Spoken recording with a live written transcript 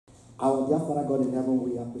Our dear Father God in heaven,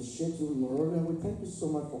 we appreciate you, Lord, and we thank you so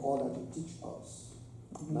much for all that you teach us.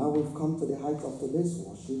 Now we've come to the height of today's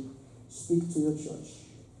worship. Speak to your church.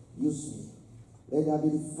 Use me. Let there be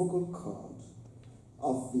the vocal cord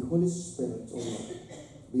of the Holy Spirit, O Lord,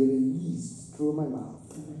 be released through my mouth.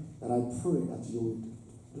 And I pray that you would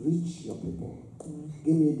reach your people.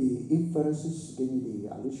 Give me the inferences, give me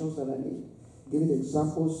the allusions that I need. Give me the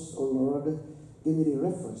examples, O Lord. Give me the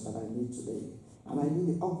reference that I need today. And I need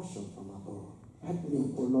the unction from above. Help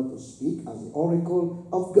me, O Lord, to speak as the oracle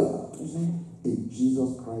of God. In Jesus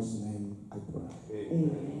Christ's name I pray.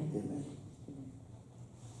 Amen. Amen.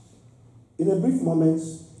 In a brief moment,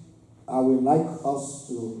 I would like us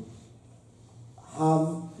to have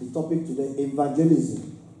the topic today, evangelism.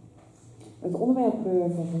 Het onderwerp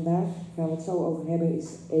van vandaag, waar we het zo over hebben, is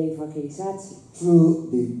evangelisatie. Through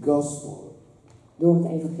the gospel. Door het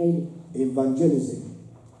evangelie. Evangelism.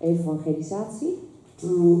 Evangelisatie.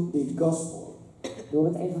 Through the gospel. Door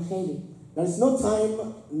het evangelie. There is no time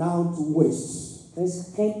now to waste. Er is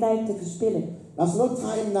geen tijd te verspillen. There's no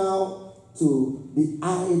time now to be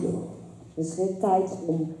idle. Er is geen tijd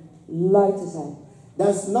om lui te zijn.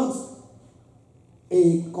 There's not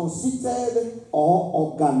a considered or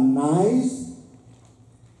organized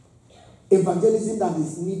evangelism that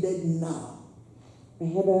is needed now. We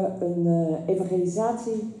hebben een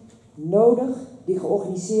evangelisatie nodig die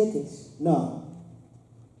georganiseerd is. No.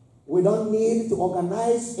 We don't need to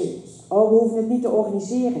organize it. Oh, we hoeven het niet te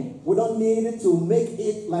organiseren. We don't need to make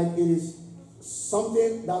it like it is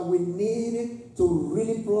something that we need to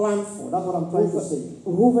really plan for. That's what I'm trying to say.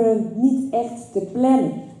 We hoeven het niet echt te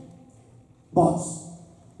plannen. But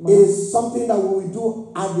it is something that we will do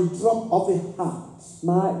at the drop of a hat.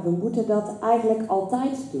 Maar we moeten dat eigenlijk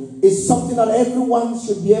altijd doen. It's something that everyone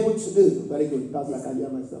should be able to do. Very good. That's like I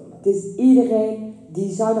hear myself now. Het is iedereen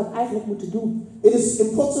die zou dat eigenlijk moeten doen. It is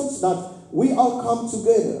important that we all come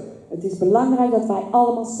together. Het is belangrijk dat wij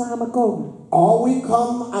allemaal samenkomen. Or we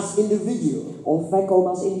come as individuals. Of wij komen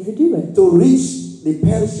als individuen. To reach the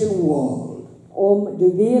perishing world. Om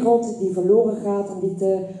de wereld die verloren gaat,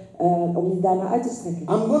 om die daarnaar uit te strekken.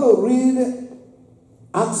 I'm going to read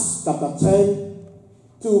Acts chapter 10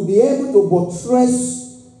 to be able to buttress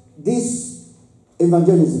this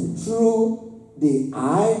evangelism through the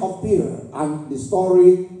eye of Peter and the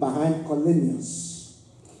story behind Cornelius.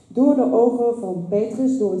 Door de ogen van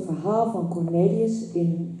Petrus, door het verhaal van Cornelius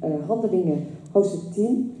in Handelingen hoofdstuk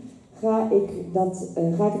 10, ga ik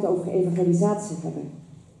het over evangelisatie hebben.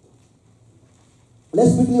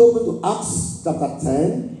 Let's quickly open to Acts chapter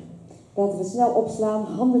 10. Laten we snel opslaan,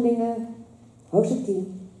 Handelingen hoofdstuk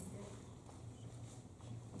 10.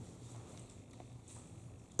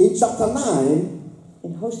 In chapter 9,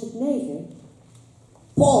 in hoofdstuk 9,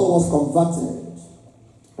 Paul was converted.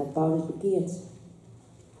 werd Paulus bekeerd.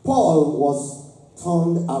 Paul was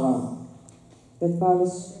turned around. Werd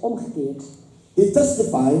Paulus omgekeerd. He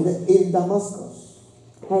testified in Damascus.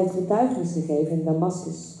 Hij heeft getuigenis gegeven in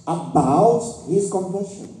Damascus. About his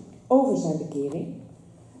conversion. Over zijn bekering.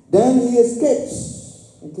 Then he escaped.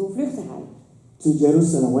 En toen vluchtte hij. To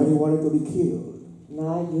Jerusalem when he wanted to be killed.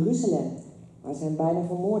 Naar Jeruzalem, waar ze hem bijna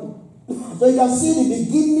vermoorden. So you can see the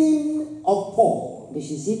beginning of Paul. Dus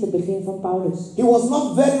je ziet het begin van Paulus. He was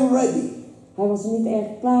not very ready. Hij was er niet erg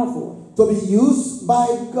klaar voor. To be used by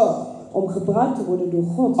God. Om gebruikt te worden door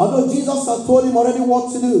God. Although Jesus had told him already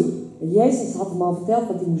what to do. Jezus had hem al verteld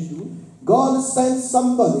wat hij moest doen. God sent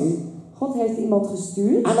somebody. God heeft iemand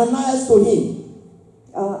gestuurd. Ananias to him.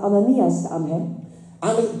 Ananias aan hem.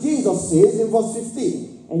 And Jesus says in verse 15.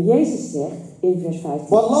 En Jezus zegt in vers 15.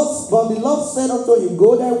 But the Lord said unto him,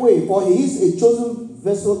 Go thy way, for he is a chosen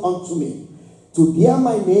vessel unto me, to bear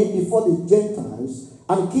my name before the Gentiles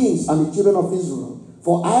and kings and the children of Israel.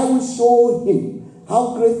 For I will show him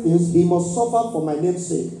how great things he must suffer for my name's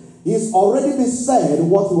sake. He has already been said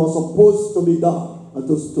what he was supposed to be done,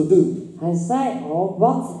 to do. Hij zei al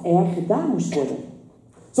wat er gedaan moest worden.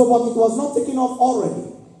 So, but it was not taken off already.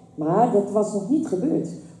 Maar dat was nog niet gebeurd.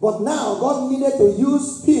 But now God needed to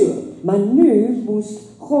use Peter. Maar nu moest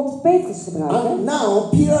God Petrus gebruiken. And now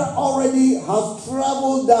Peter already has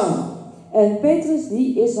traveled down. En Petrus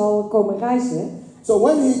die is al komen reizen. So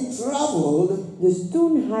when he traveled, dus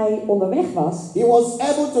toen hij onderweg was, he was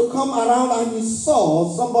able to come around and he saw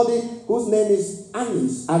somebody whose name is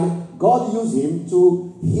Anis, and God used him to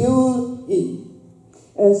heal him.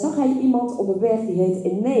 Zag hij iemand onderweg die heet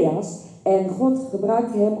Eneas en God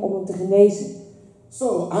gebruikte hem om hem te genezen.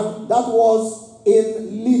 So, and that was in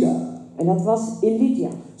Lydda. En dat was in Lydia.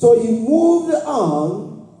 So he moved on.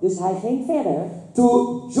 Dus hij ging verder.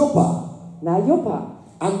 To Joppa. Naar Joppa.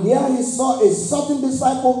 And there he saw a certain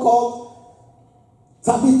disciple called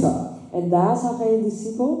Tabitha, En daar zag hij een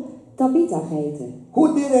discipel, Tabitha geheten,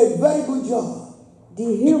 who did a very good job, die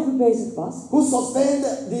heel goed bezig was. who sustained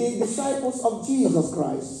the disciples of Jesus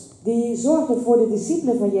Christ, Die zorgde voor de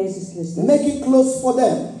discipelen van Jezus Christus. making clothes for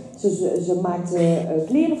them. Ze maakte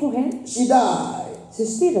kleren voor hen. She died, Ze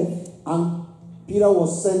stierf. and Peter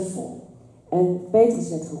was sent for. En Petrus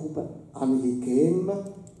werd geroepen. And he came,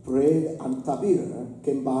 prayed, and Tabitha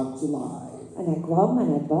came back to life. En hij kwam en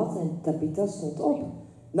hij bad en Tabitha stond op.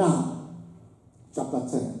 Now, chapter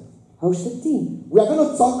 10. Hoofdstuk 10. We are going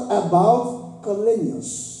to talk about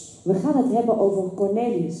Cornelius. We gaan het hebben over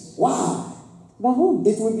Cornelius. Why? Waarom?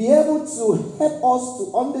 It will be able to help us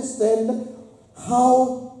to understand how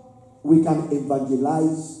we can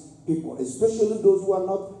evangelize people, especially those who are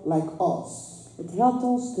not like us. Het helpt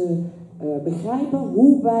ons te begrijpen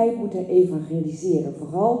hoe wij moeten evangeliseren.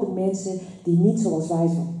 Vooral de mensen die niet zoals wij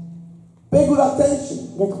zijn. Pay good attention.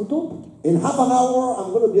 Let goed op. In half an hour,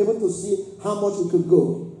 I'm going to be able to see how much we could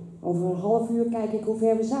go. Over een half uur kijk ik hoe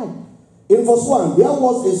ver we zijn. In verse 1, there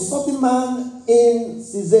was a certain man in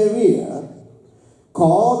Caesarea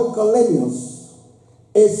called Cornelius,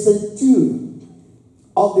 a centurion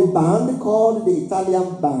of the band called the Italian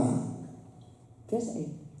band. Vers 1.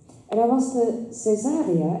 En er was te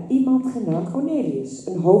Caesarea iemand genaamd Cornelius,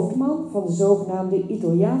 een hoofdman van de zogenaamde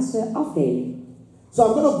Italiaanse afdeling. So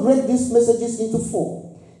I'm going to break these messages into 4.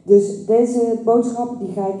 Dus deze boodschap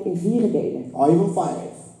die ga ik in 4 delen. Or even 5.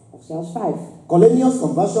 Of zelfs 5. Cornelius'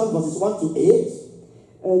 conversion, verses 1 to 8.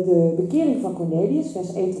 De bekering van Cornelius,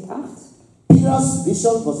 vers 1 tot 8. Peter's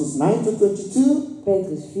vision, verses 9 to 22.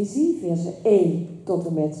 Petrus' visie, versen 1 tot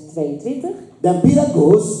en met 22. Then Peter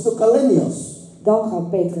goes to Cornelius. Dan gaat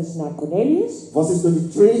Petrus naar Cornelius. Verses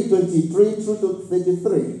 23 through to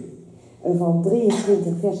 33. Van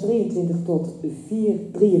 23, vers 23 tot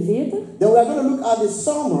 43. Then we are going to look at the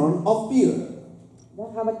sermon of Peter. Dan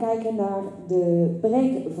gaan we kijken naar de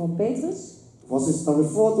preek van Petrus. Verses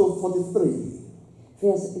 34 to 43.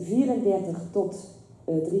 Vers 34 tot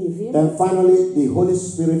 43. Then finally, the Holy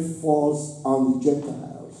Spirit falls on the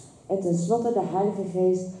Gentiles. En tenslotte de Heilige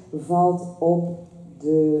Geest valt op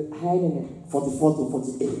de heidenen. 44 to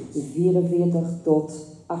 48. 44 tot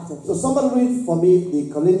 48. So somebody read for me the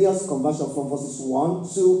Cornelius conversion from verses 1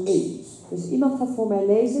 to 8. Dus iemand gaat voor mij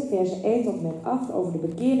lezen, vers 1 tot en met 8, over de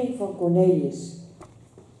bekering van Cornelius.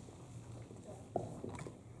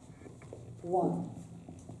 1.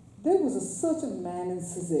 There was a certain man in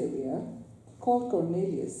Caesarea called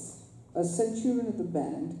Cornelius, a centurion of the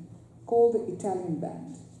band called the Italian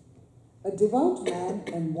band, a devout man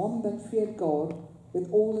and one that feared God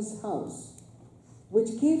with all his house,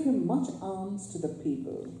 which gave him much alms to the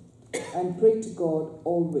people, and prayed to God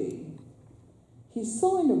always. He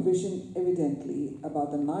saw in a vision evidently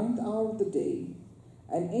about the 9th hour of the day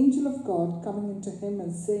an angel of God coming unto him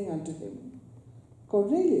and saying unto him,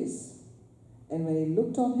 Cornelius. And when he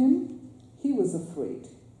looked on him, he was afraid,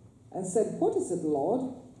 and said, What is it, Lord?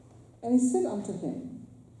 And he said unto him,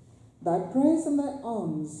 Thy prayers and thy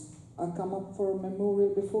alms are come up for a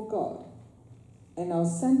memorial before God. And now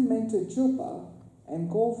send men to Joppa, and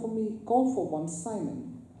call for one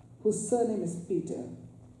Simon, whose surname is Peter.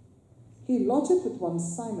 He lodgeth with one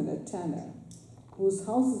Simon a tanner, whose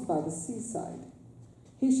house is by the seaside.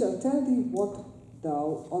 He shall tell thee what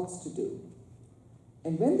thou oughtest to do.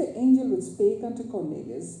 And when the angel which spake unto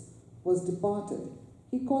Cornelius was departed,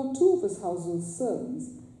 he called 2 of his household servants,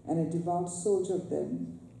 and a devout soldier of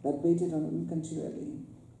them that waited on him continually.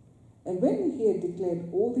 And when he had declared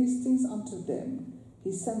all these things unto them,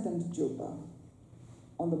 he sent them to Joppa.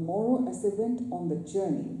 On the morrow, as they went on the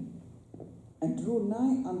journey, and drew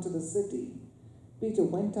nigh unto the city, Peter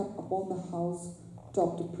went up upon the house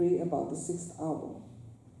top to pray about the 6th hour.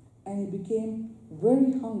 And he became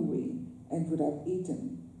very hungry, and would have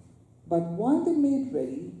eaten. But while they made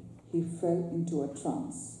ready, he fell into a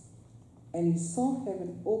trance. And he saw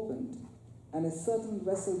heaven opened, and a certain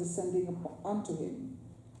vessel descending unto him,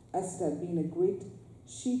 as it had been a great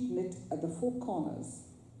sheet knit at the 4 corners,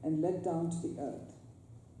 and let down to the earth,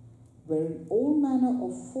 wherein all manner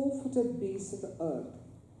of 4-footed beasts of the earth,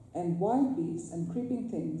 and wild beasts, and creeping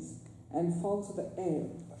things, and fowls of the air.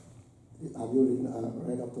 Have you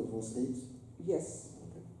read up to verse 8? Yes.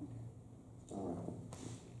 All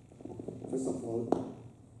right. First of all,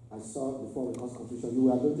 I saw before we cause confusion, you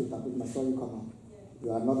were going to interpret, I saw you come out.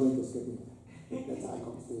 You are not going to escape it. That's how I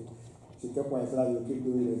come to. She kept quiet so that you keep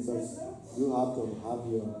doing it. So you have to have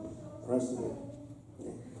your rest today.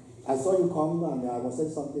 Okay. I saw you come and I was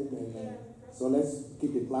saying something, and so let's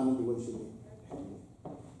keep the planning the way it should be.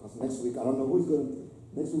 Because next week, I don't know who's going to.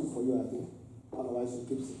 Next week for you, I think. Otherwise, you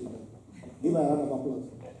keep sitting there. Give her a round of applause.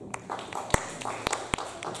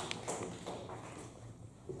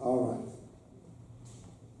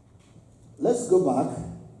 let's go back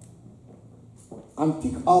and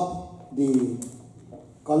pick up the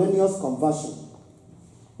Cornelius conversion.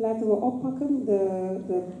 Laten we oppakken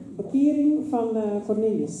de bekering van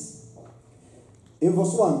Cornelius. In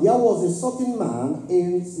verse 1, there was a certain man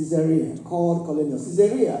in Caesarea called Cornelius.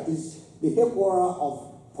 Caesarea is the headquarters of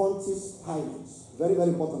Pontius Pilate. Very, very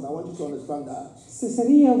important. I want you to understand that.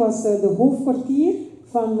 Caesarea was de hoofdkwartier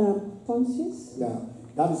van Pontius. Yeah,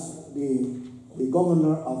 that is the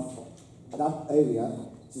governor of that area.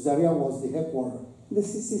 Caesarea was the headquarters.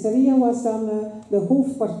 Dus Caesarea was dan de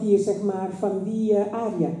hoofdkwartier, zeg maar, van die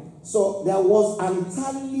area. So there was an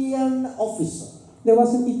Italian officer. Er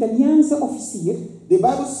was een Italiaanse officier. The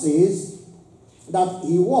Bible says that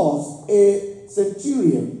he was a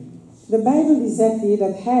centurion. De Bijbel die zegt hier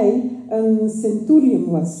dat hij een centurion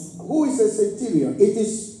was. Who is a centurion? It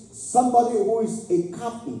is somebody who is a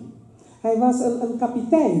captain. Hij was een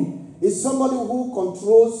kapitein. It's somebody who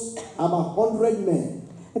controls about 100 men.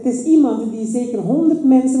 Het is iemand die zeker 100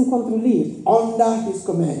 mensen controleert. Under his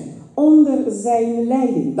command. Onder zijn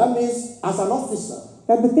leiding. That means as an officer.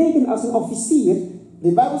 Dat betekent als een officier. The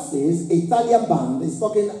Bible says Italian band is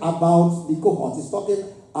talking about the cohort. It's talking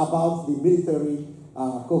about the military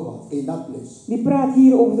cohort in that place. Die praat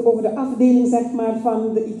hier over de afdeling, zeg maar,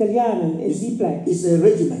 van de Italianen in die plek. It's a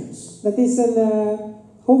regiment. Dat is een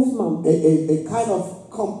hoofdman. A kind of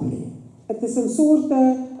company. Het is een soort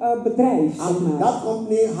bedrijf, zeg And maar. that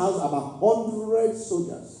company has about 100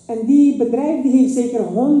 soldiers. En die bedrijf die heeft zeker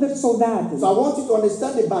 100 soldaten. So I want you to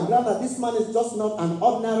understand the background that this man is just not an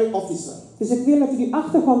ordinary officer. Dus ik wil dat u die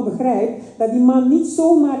achtergrond begrijpt, dat die man niet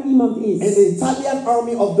zomaar iemand is. In the Italian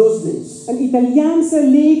army of those days, Een Italiaanse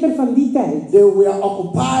leger van die tijd. they were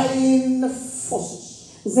occupying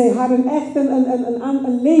forces. Zij hadden echt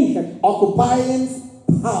een leger. Occupying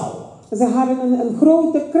power. Ze hadden een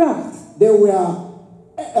grote kracht. They were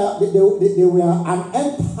an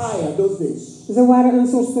empire those days. Ze waren een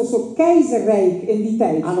soort keizerrijk in die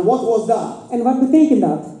tijd. And what was that? En wat betekent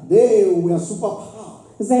dat? They were superpower.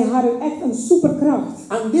 Zij hadden echt een superkracht.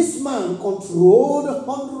 And this man controlled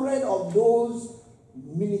 100 of those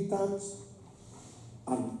militant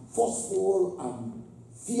and forceful and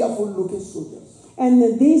fearful looking soldiers.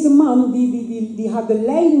 En deze man die had de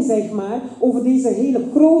leiding, zeg maar, over deze hele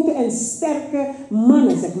grote en sterke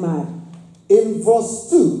mannen, zeg maar. In verse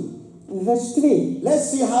 2. In vers 2. Let's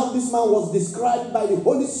see how this man was described by the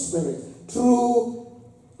Holy Spirit through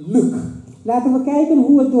Luke. Laten we kijken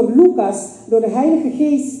hoe het door Lucas, door de Heilige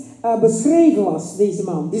Geest beschreven was, deze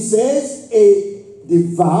man. It says a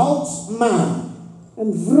devout man.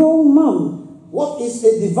 Een vroom man. What is a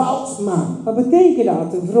devout man? Wat betekent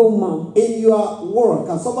dat, een vroom man? In your work,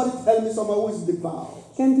 can somebody tell me someone who is devout?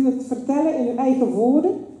 Kent u het vertellen in uw eigen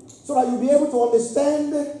woorden? So that you'll be able to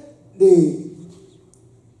understand the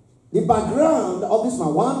background of this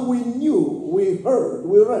man. One we knew, we heard,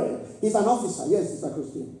 we read. He's an officer. Yes, he's a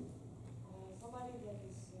Christian. Somebody that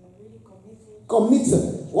is really committed. Committed.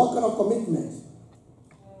 What kind of commitment?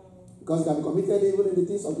 Because you can be committed even in the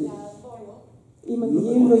things of the... Loyal. Iemand die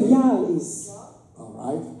heel loyaal is. All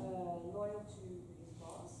right. Loyal to his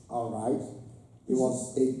boss. All right. He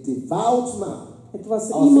was a devout man. Het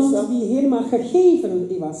was Our iemand sister die helemaal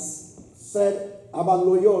gegeven was. said about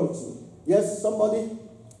loyalty. Yes, somebody?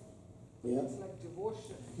 Yeah. It's like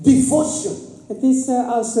devotion. Devotion. Het is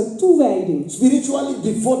als toewijding. Spiritually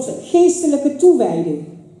devoted. Geestelijke toewijding.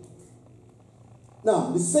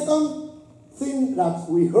 Now, the second thing that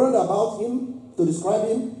we heard about him, to describe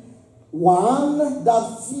him, one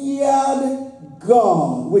that feared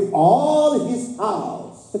God with all his house.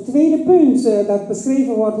 Het tweede punt dat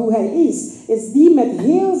beschreven wordt hoe hij is die met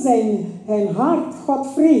heel zijn hart God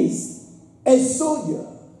vreest. A soldier.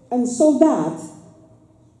 Een soldaat.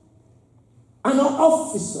 And an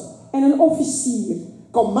officer. En een officier.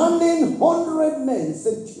 Commanding 100 men,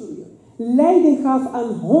 centurion. Leiding gaf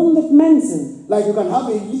aan 100 mensen. Like you can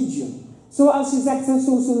have a legion. Zoals je zegt,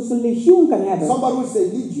 zo'n legioen kan hebben. Somebody who is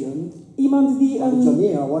a legion, Iemand die a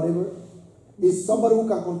legionnaire or whatever, is somebody who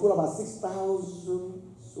can control about 6,000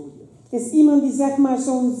 soldiers. is iemand die zeg maar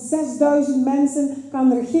zo'n 6000 mensen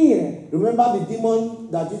kan regeren. Remember the demon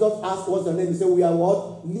that Jesus asked what's the name? He said we are what?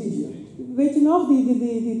 Legion. Weet je nog,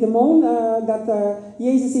 die demon dat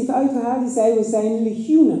Jezus heeft uitgehaald, die zei we zijn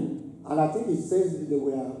legioenen. And I think he says that there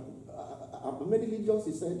were how many legions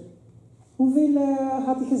he said? Hoeveel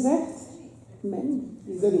had hij gezegd? Men.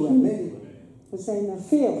 He said there were many. Er zijn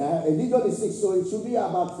veel. A legion is 6, so it should be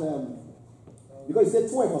about because he said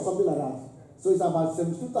 12 or something like that. So it's about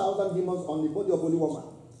 72,000 demons on the body of only one man.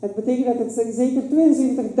 Het betekent dat het zeker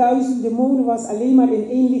 72.000 demonen was alleen maar in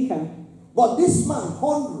één lichaam. But this man,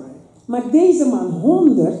 100, Maar deze man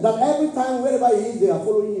 100, that every time wherever he is, they are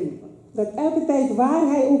following him dat elke tijd waar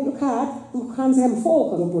hij ook gaat, gaan ze hem to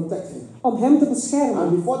volgen. protect him. Om hem te And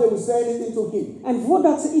beschermen. before they will say anything to him, En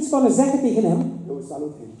voordat ze iets konden zeggen tegen hem, they will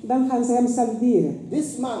salute him. dan gaan ze hem saluderen.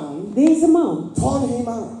 This man Deze man turned him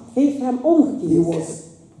around. heeft hem He omgekeerd. was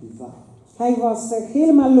devout. Hij was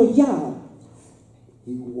helemaal loyaal.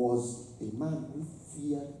 He was a man who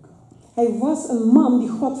feared God. Hij was een man die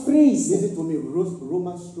God vreesde. Listen to me,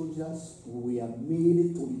 Roman soldiers were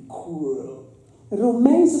made to be cruel.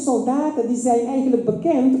 Romeinse soldaten die zijn eigenlijk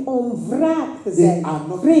bekend om wraak te They zijn. are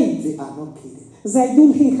not Vreed. kidding. Zij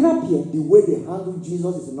doen geen grapje. The way they handled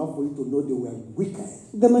Jesus is enough for you to know they were wicked.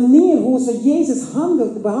 De manier hoe ze Jezus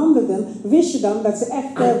behandelden, wist je dan dat ze echt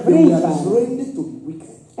And they vreed were waren. trained to be wicked.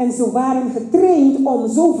 En ze waren getraind om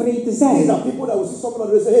zo vreed te These zijn. are people that will see someone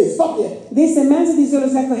and they say, hey, stop here. Dit zijn mensen die zullen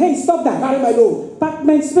zeggen, hey, stop daar. Carry my load. Pak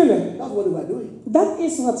mijn spullen. That's what they were doing. Dat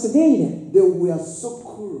is wat ze deden. They were so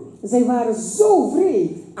cruel. Zij waren zo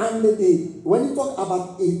vreed. And when you talk about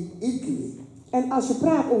Italy, En als je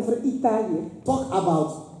praat over Italië, talk about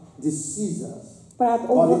the Caesars praat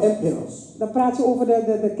or the over, emperors. dan praat je over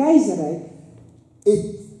de keizerrijk.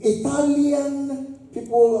 Italian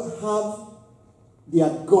people have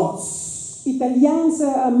their gods.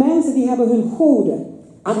 Italiaanse mensen die hebben hun goden.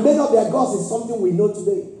 And many of their gods is something we know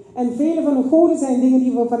today. En vele van hun goden zijn dingen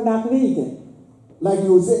die we vandaag weten. Like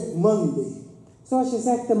you say, Monday Zoals je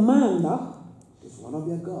zegt, de maandag, is one of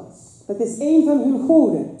their gods. dat is één van hun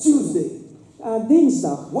goden. Tuesday,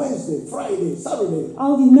 Dinsdag, Wednesday, Friday, Saturday,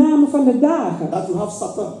 al die namen van de dagen. that you have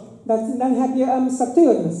Saturn. Dan heb je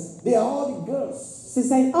Saturnus. They are all the gods. Ze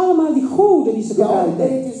zijn allemaal die goden die ze They are all the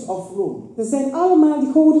gebruiken. deities of Rome. Ze zijn allemaal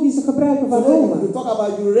die goden die ze gebruiken van Today, Rome. we talk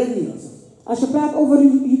about Uranus. Als je praat over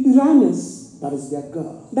Uranus, That is their god.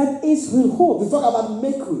 dat is hun We god. talk about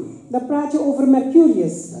Mercury. Dan praat je over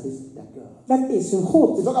Mercurius, That is their god. dat is hun We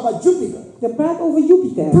god. talk about Jupiter, Je praat over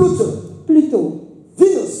Jupiter, Pluto, Pluto,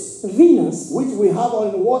 Venus, Venus, which we have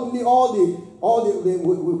on worldly,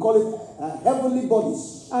 we call it heavenly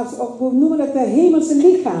bodies. we noemen het de hemelse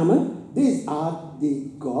lichamen. These are the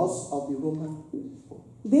gods of the Roman people.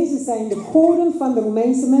 Deze zijn de goden van de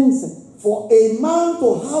Romeinse mensen. For a man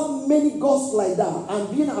to have many gods like that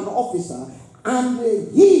and being an officer, and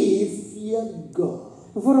he feared God.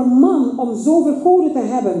 Voor een man om zoveel goden te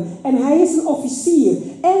hebben en hij is een officier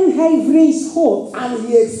en hij vreest God. And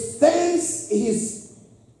he extends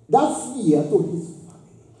that fear to his family.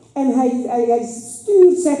 En hij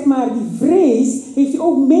stuurt zeg maar die vrees, heeft hij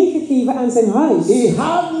ook meegegeven aan zijn huis. He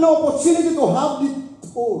had no opportunity to have the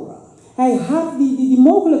Torah. Hij had die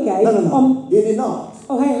mogelijkheid No. om... He did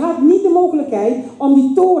not. hij had niet de mogelijkheid om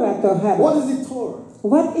die Torah te hebben. What is the Torah?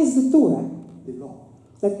 Wat is de Torah? The law.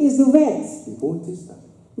 Dat is de wet. The Old Testament.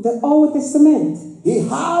 Het Oude Testament. He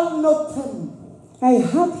had no temple Hij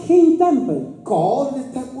had geen tempel called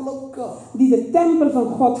the temple of God. die de tempel van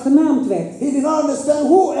God genaamd werd. He did not understand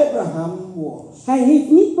who Abraham was. Hij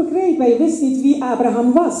heeft niet begrepen, hij wist niet wie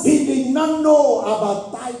Abraham was. He did not know about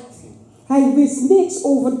tithing. Hij wist niks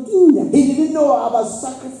over tienden. He didn't know about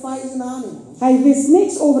sacrificing animals. Hij wist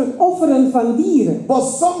niks over het offeren van dieren. But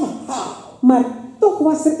somehow, Maar toch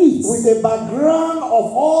was er iets. with the background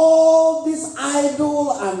of all these idols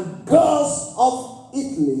and gods of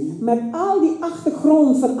Italy, Met al die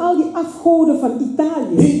achtergrond van al die afgoden van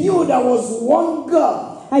Italië. he knew there was one God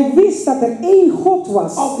Hij wist dat er één God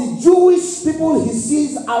was. of the Jewish people he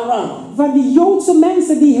sees around. Van die Joodse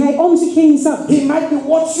mensen die hij om zich heen zag. He might be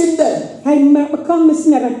watching them, Hij kan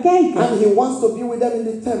misschien naar hen kijken. and he wants to be with them in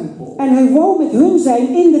the temple. En hij wou met hun zijn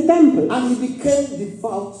in de tempel. And he became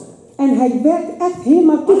devout. En hij werd echt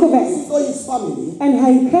helemaal And he toegewijd. listened to his family. En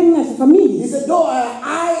hij ging naar zijn He familie. said, though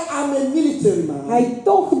I am a military man,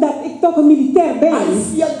 Dat ik toch een militair ben. I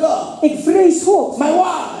fear God. Ik vrees God. My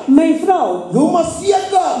wife, Mijn vrouw. you must fear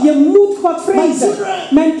God. Je moet God vrezen. My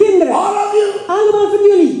children. Mijn kinderen. All of you, Allemaal van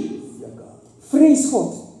jullie. fear God. Vrees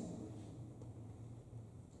God.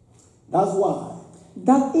 That's why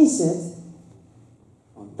Dat is het.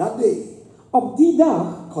 on that day, Op die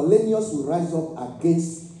dag. Cornelius will rise up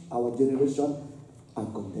against our generation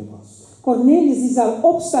and condemn us. Cornelius die zal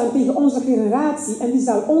opstaan tegen onze generatie. En die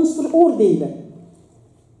zal ons veroordelen.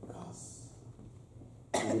 Because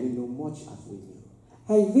he didn't know much as we do.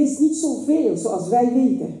 Hij wist niet zoveel zoals wij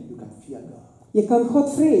weten. You can fear God Je kan God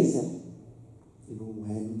vrezen. even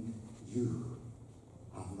when you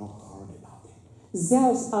have not heard about him.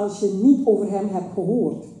 Zelfs als je niet over hem hebt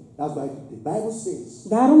gehoord. That's why the Bible says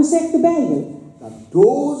Daarom zegt de Bijbel. that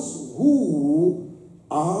those who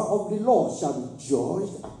are of the law shall be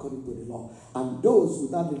judged according to the law, and those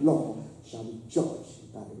without the law shall be judged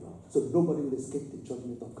without the law. So nobody will escape the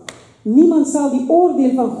judgment of God. Niemand zal die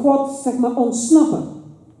oordeel van God, zeg maar, ontsnappen.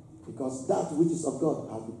 Because that which is of God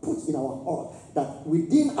has been put in our heart. That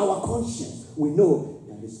within our conscience we know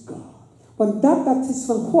there is God. Want dat is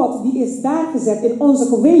van God, die is daar gezet in onze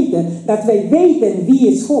geweten. Dat wij weten wie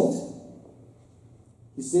is God.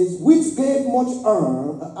 He says, which gave much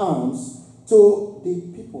alms to the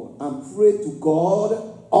people and prayed to God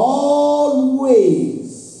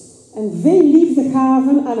always. En veel liefde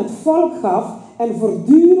gaven aan het volk gaf en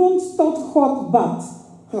voortdurend tot God bad.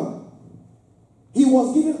 He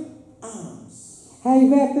was given alms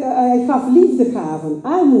Hij gaf liefdegaven,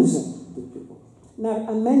 aalmoezen, to people.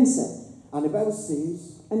 aan mensen. And the Bible says,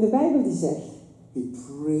 En de Bijbel die zegt, he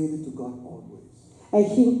prayed to God always. hij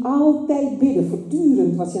ging altijd bidden,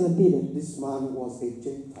 voortdurend was hij aan het bidden. This man was a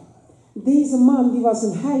Gentile, Deze man die was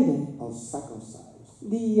een heiden, uncircumcised.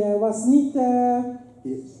 die was niet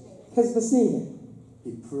besneden. He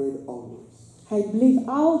prayed always. Hij bleef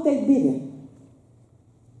altijd bidden.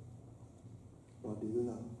 But do you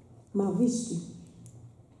know, Maar wist u,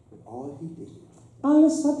 that all he did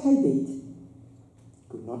alles wat hij deed,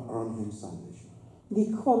 could not earn him salvation.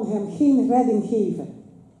 die kon hem geen redding geven.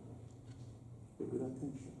 Pay good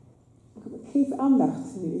attention. Geef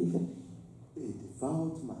aandacht nu even. A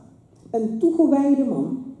devout man, Een toegewijde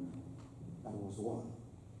man, that was one.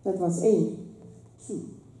 dat was 1. 2,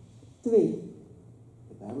 2.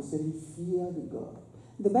 the Bible said he feared God.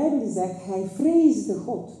 De Bijbel die zegt, hij vreesde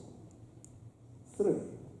God. 3,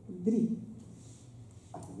 3.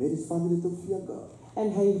 and he made his family to fear God.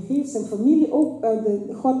 En hij heeft zijn familie ook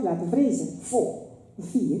God laten vrezen. 4,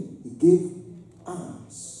 4. he gave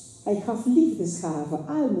alms. Hij gaf liefdesgaven,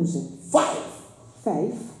 aalmoezen. 5,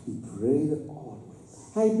 5. he prayed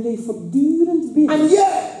always. Hij bleef voortdurend bidden. And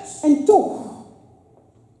yet, En toch,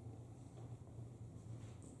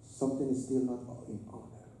 something is still not in order.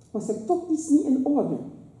 was er toch iets niet in orde.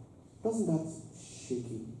 Doesn't that shake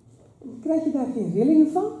you? Krijg je daar geen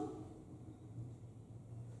rillingen van?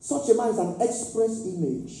 Such a man is an express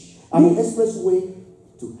image, an express way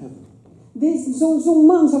to heaven. Zo'n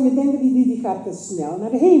man zou je denken, die gaat te snel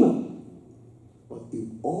naar de hemel. But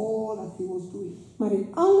in all that he was doing, Maar in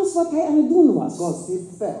alles wat hij aan het doen was, God still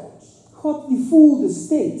felt God die voelde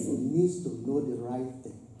steeds. he needs to know the right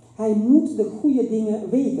thing. Hij moet de goede dingen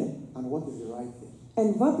weten. And what is the right thing?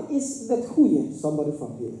 En wat is het goede? Somebody from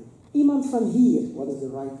here. Iemand van hier. What is the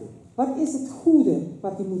right thing? Wat is het goede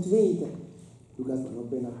wat hij moet weten? You guys were not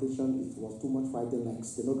paying attention. It was too much writing like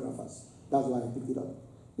stenographers. That's why I picked it up.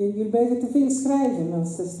 Jullie blijven te veel schrijven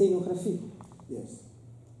als de stenografie. Yes.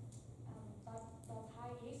 Dat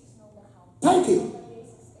hij Jezus nodig had. Thank you. Dat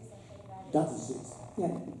Jezus is een geen That is it. Ja.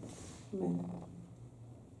 Amen.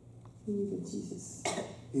 He needed Jesus.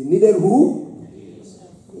 He needed who?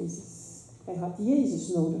 Jezus. Hij had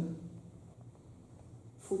Jezus nodig.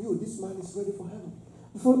 For you, this man is ready for heaven.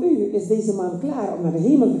 Voor u is deze man klaar om naar de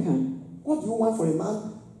hemel te gaan. What do you want for a man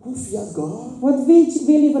who fears God? Wat wil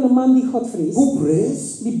je van een man die God vreest? Who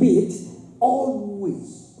prays? Die bidt.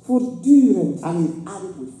 Always. Voortdurend. And he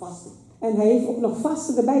added with fasting. En hij heeft ook nog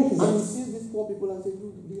vasten erbij And he gezet. sees these poor people and says,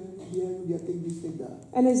 you take this, take that.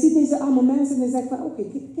 En hij ziet deze arme mensen en hij zegt van oké,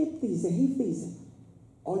 geef deze, geef deze.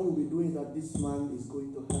 All you'll be doing is that this man is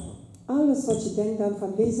going to heaven. Alles wat je denkt dan van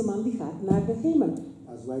deze man die gaat naar de hemel.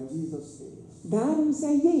 That's why Jesus says, Daarom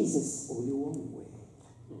zei Jezus, only one way.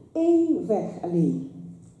 één weg alleen.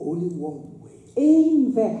 Only one way.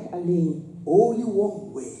 Één weg alleen. Only one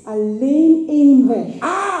way. Alleen één weg.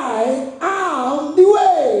 I am the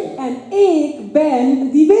way. En ik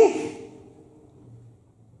ben die weg.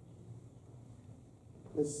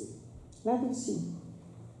 Let's see. Laten we zien.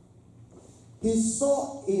 He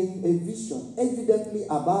saw in a vision, evidently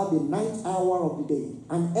about the ninth hour of the day,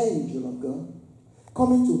 an angel of God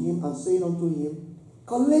coming to him and saying unto him,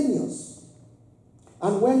 Cornelius.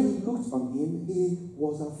 And when he looked on him, he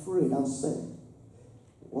was afraid and said,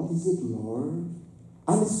 What is it, Lord?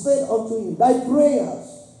 And he said unto him, Thy prayers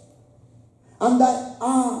and thy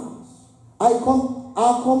alms are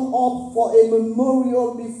come up for a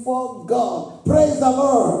memorial before God. Praise the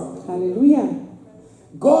Lord. Halleluja.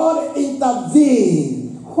 God intervened.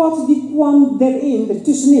 God die kwam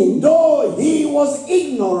ertussenin. Though he was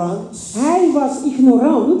ignorant Hij was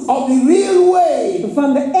ignorant of the real way,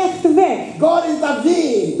 van de echte weg. God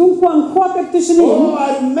intervened. Toen kwam God ertussenin. Oh,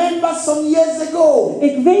 I remember some years ago,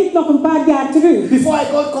 Ik weet nog een paar jaar terug, before I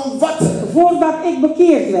got converted, voordat ik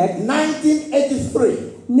bekeerd werd, 1983,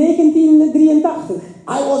 1983.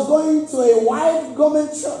 I was going to a white garment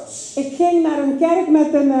church. Ik ging naar een kerk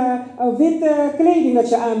met een witte kleding dat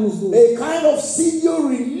je aan moest doen. A kind of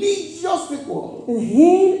pseudo-religious people. Een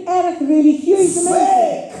heel erg religieuze mensen.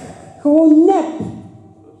 Fake. Gewoon nep.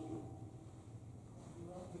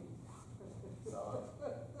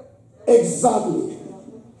 Exactly.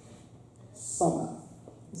 Sabbath.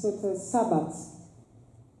 Een soort sabbat.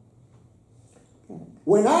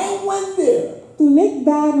 When I went there, Toen ik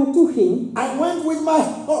daar naartoe ging, I went with my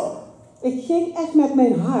heart. ik ging echt met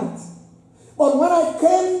mijn hart. But when I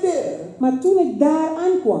came there, Maar toen ik daar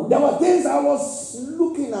aankwam, there were things I was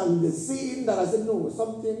looking and seeing that I said, no,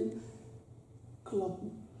 something club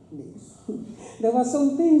needs. there was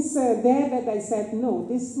some things there that I said, no,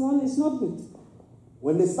 this one is not good.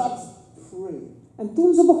 When they start praying, En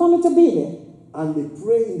toen ze begonnen te bidden, and they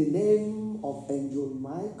pray in the name of Angel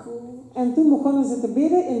Michael, en toen begonnen ze te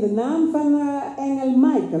bidden in de naam van engel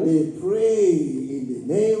Michael. they pray in the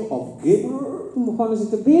name of Gabriel, Toen begonnen ze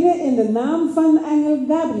te bidden in de naam van engel and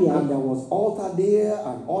Gabriel. there was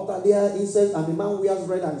altar there, incense, and the man wears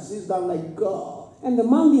red and sits down like God. En de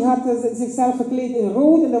man die had zichzelf verkleed in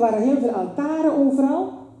rood en er waren heel veel altaren overal.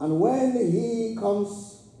 And when he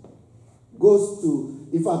goes to,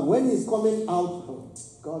 in fact, when he's coming out,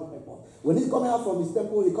 God help us. When he's coming out from his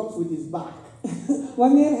temple, he comes with his back.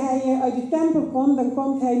 Wanneer hij uit de tempel komt, dan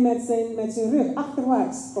komt hij met zijn rug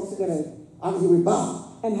achterwaarts komt hij eruit. And he will bow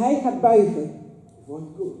En hij gaat buigen before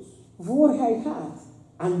he goes. voor hij gaat.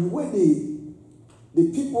 And the way the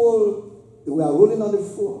people, they were rolling on the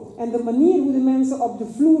floor. En de manier hoe de mensen op de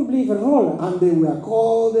vloer bleven rollen. And they were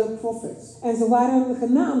called prophets. En ze waren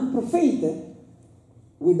genaamd profeten.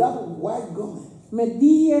 With that white garment, Met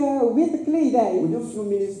die witte kledij. within a few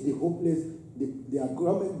minutes, the hopeless, their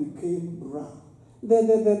garment became brown.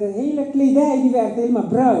 De hele kledij die werd helemaal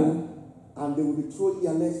bruin. And they would be throwing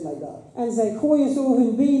their legs like that. En zij gooien zo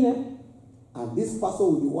hun benen. And this pastor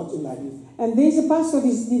would be watching like this. En deze pastor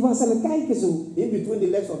die was aan het kijken zo. In between the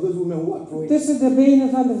legs of those women who are throwing. Tussen de benen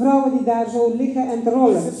van de vrouwen die daar zo liggen en te I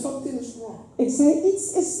rollen. said, something is wrong. Ik zei,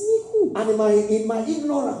 iets is niet goed. And in my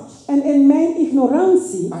ignorance, En in mijn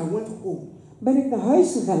ignorantie I went home. ben ik naar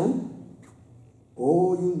huis gegaan.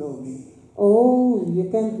 Oh, you know me. Oh, je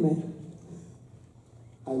kent me.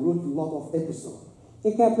 I wrote a lot of episodes.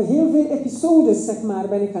 Ik heb heel veel episodes, zeg maar,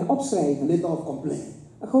 ben ik gaan opschrijven. Letter of complaint.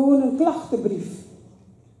 Gewoon een klachtenbrief.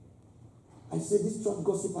 I said, this church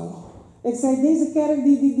gossip a lot. Ik zei, deze kerk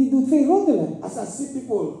die doet veel roddelen. As I see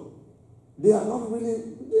people, they are not really.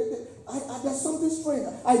 There's something strange.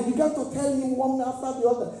 I began to tell him one after the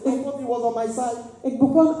other. I thought he was on my side. Ik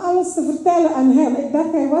begon alles te vertellen aan hem. Ik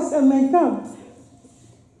dacht, hij was aan mijn kant.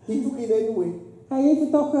 He took it anyway. Hij heeft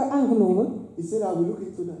het toch aangenomen. He said, I will look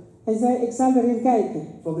into that. Hij zei, ik zal erin kijken.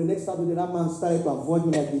 From the next Saturday, that man started to avoid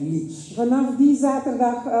me like a leech. Vanaf die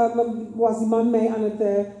zaterdag was die man mij aan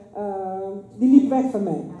het... die liep weg van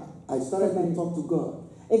mij. I started to talk to God.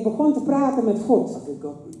 Ik begon te praten met God. I said,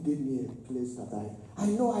 God, give me a place that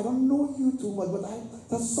I know I don't know you too much, but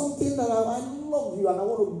there's something that I love you and I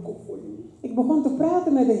want to go for you. Ik begon te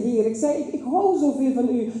praten met de Heer. Ik zei, ik hou zoveel van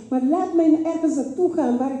u, maar laat mij ergens naartoe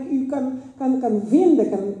gaan waar ik u kan vinden.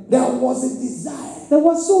 There was a desire. Er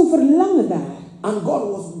was zo'n verlangen daar. And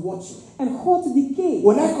God was watching. En God die keek.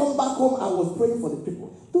 When I come back home, I was praying for the people.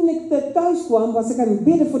 Toen ik thuis kwam, was ik aan het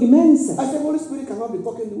bidden voor die mensen. I said, Holy Spirit cannot be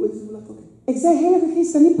talking the way these people are talking. Ik zei, Heilige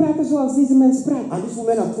Geest kan niet praten zoals deze mensen praten. And these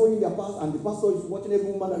women are throwing their past, and the pastor is watching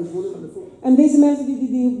every woman that is rolling on the floor. En deze mensen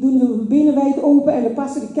die doen hun benen wijd open en de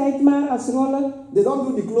pastor die kijkt maar als ze rollen. They don't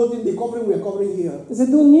do the clothing, the covering we are covering here. Ze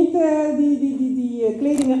doen niet die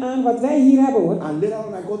kledingen aan wat wij hier hebben hoor. And later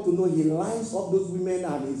on I got to know he lines up those women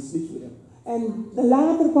and he sleeps with them. En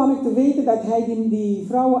later kwam ik te weten dat hij die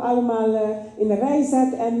vrouwen allemaal in een rij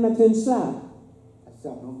zet en met hun slaapt. I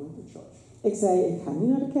said, I'm not going to church. Ik zei, ik ga niet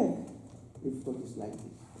naar de kerk. If church is like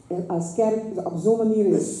this. En als kerk op zo'n manier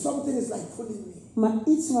But is. something is like pulling me. Maar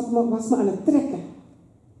iets was me aan het trekken.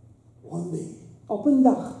 One day, Op een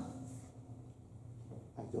dag.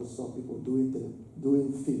 I just saw people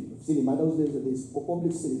doing film. Cinema, those days it is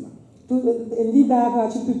public cinema. Toen, in die dagen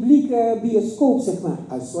had je publiek bioscoop, zeg maar.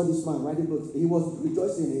 I saw this man riding boat. He was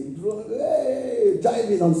rejoicing. Hey,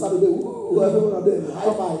 jiving on Saturday. Ooh, everyone of them.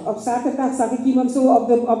 High five. Op zaterdag zag ik iemand zo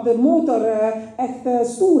op de motor echt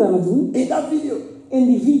stoer aan het doen. In that video, In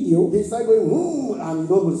die video. they start going, and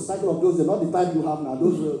those cycle of those, not the type you have now,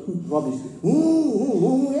 those rubbish.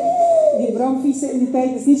 Die bromfietsen in die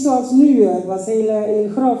tijd is niet zoals nu. Het was heel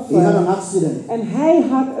grof. He had an accident. En hij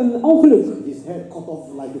had een ongeluk. His head cut off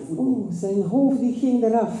like a football. Zijn hoofd die ging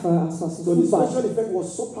eraf als was het So the voetbal. special effect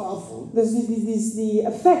was so powerful. Dus die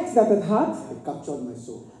effect dat het had, It captured my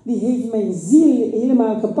soul. die heeft mijn ziel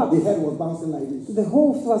helemaal gepakt. The head was bouncing like this. De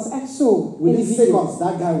hoofd was echt zo. In Within de video. seconds,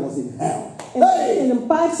 that guy was in hell. In een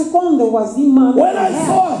paar seconden was die man When in I hel.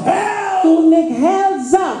 saw hell, Toen ik hel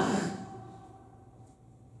zag.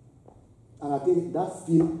 and I think that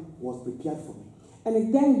film was prepared for me. En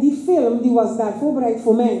ik denk die film die was daar voorbereid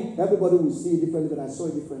voor mij. Everybody will see it differently, but I saw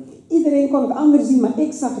it differently. Iedereen kon het anders zien, maar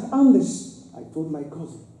ik zag het anders. I told my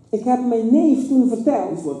cousin. Ik heb mijn neef toen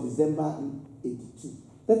verteld. This was December in 82.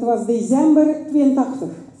 Dat was december 82.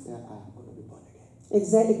 I said, I'm going to be born again. Ik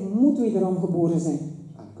zei, ik moet wederom geboren zijn.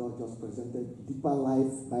 And God just presented Deeper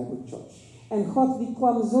Life Bible Church. En God die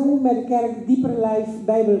kwam zo met de kerk, Dieper Life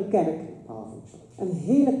Bijbelkerk. Powerful church. Een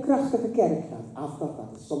hele krachtige kerk. That after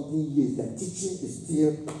 30-something years, the teaching is still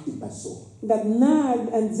in my soul. Dat na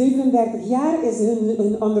 37 jaar is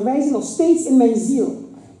hun onderwijzing nog steeds in mijn ziel.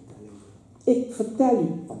 Ik vertel u,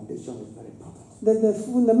 Foundation is very important. dat het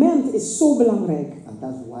fundament is zo belangrijk. And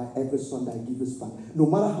that's why every Sunday I give us fun. No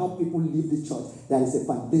matter how people leave the church, there is a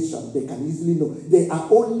foundation. They can easily know. They are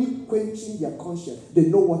only quenching their conscience. They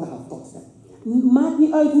know what I have taught them. Maakt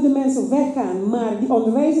niet uit hoe de mensen weggaan, maar die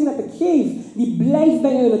onderwijzing dat ik geef, die blijft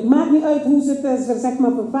bij hun. Het maakt niet uit hoe ze het zeg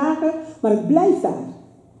maar vervagen, maar het blijft daar.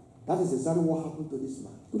 That is exactly what happened to this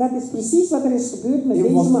man. Dat is precies wat er is gebeurd met In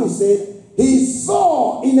deze verse 3 man. said, he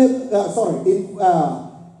saw in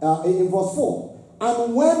verse 4,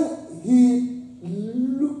 and when he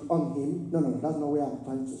looked on him, no, that's not where I'm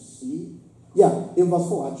trying to see. Yeah, in verse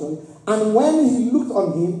 4 actually. And when he looked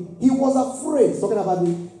on him, he was afraid. Talking about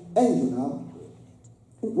the angel now.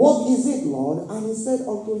 What is it, Lord? And he said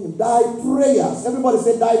unto him, thy prayers. Everybody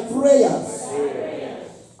say, thy prayers.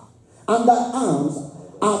 And thy arms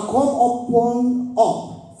are come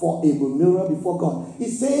up for a memorial before God. He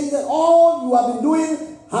says that all you have been doing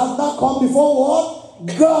has not come before what?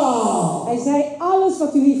 God. Hij zei, alles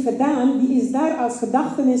wat u heeft gedaan, die is daar als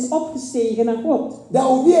gedachtenis opgestegen naar God. There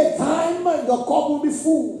will be a time the cup will be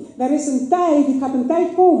full. Er is een gaat een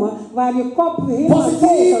tijd komen waar je kop helemaal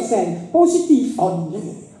vol zal zijn. Positief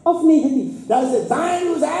of negatief. There is a time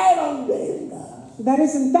you say, Er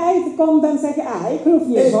is een tijd komt dan zeg je, ik geloof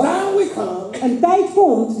niet in God. Een tijd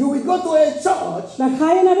komt, you will go to a church, dan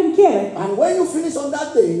ga je naar een kerk. and when you finish on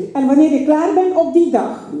that day, En wanneer je klaar bent op die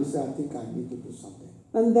dag, you say, I think I need to do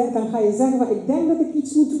something. dan ga je zeggen, ik denk dat ik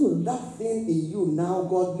iets moet doen. That thing in you now,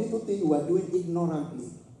 God, little thing you are doing ignorantly,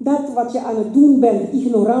 Dat wat je aan het doen bent,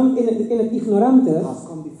 ignorant in het ignorante, has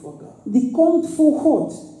come before God. die komt voor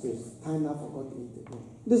God. So it's time now for God to intervene.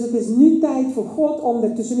 Dus het is nu tijd voor God om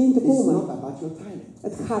er tussenin te It's komen. not about your timing.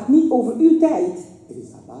 Het gaat niet over uw tijd. It is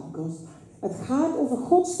about God's timing. Het gaat over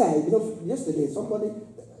Gods tijd. You know, yesterday somebody,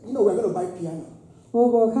 we're going to buy piano.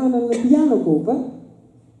 We gaan een piano kopen.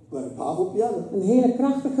 Well, a powerful piano. Een hele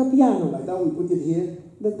krachtige piano. By the time we put it here,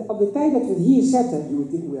 Op de tijd dat we het hier zetten. you would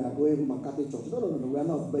think we are going to a Catholic church. No, we are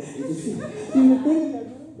not. But it is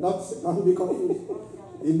not be confused.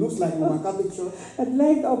 It looks like a Catholic church. Het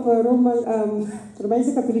lijkt op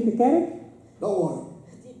Romeinse katholieke kerk. Don't worry.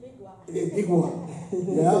 Die big one. A big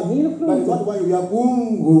one. Yeah? Een hele But it's not grote. the one you hear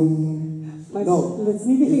boom, boom. Maar No. dat is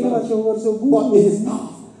niet degene wat je hoort zo boem. But it is powerful.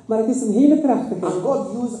 Maar het is een hele krachtige. And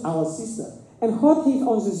God used our sister, En God heeft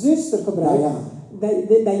onze zuster gebruikt,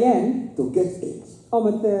 Diane, to get it. om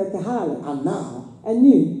het te halen. And now, En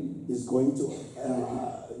nu is going to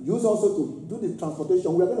use also to do the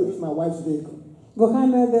transportation. We are going to use my wife's vehicle. we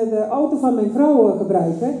gaan de auto van mijn vrouw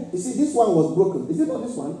gebruiken. You see, this one was broken. Is it not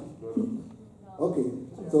this one? Okay.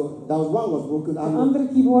 So that one was broken. De And, andere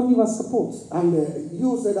keyboard die was kapot. and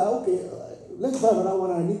you said, okay, let's buy another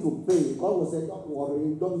one. I need to pay. God was saying, don't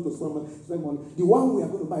worry, don't need to spend money. The one we are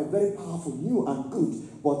going to buy, very powerful, new and good,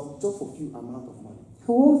 but just for few amount of money.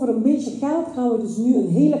 Gewoon voor een beetje geld gaan we dus nu een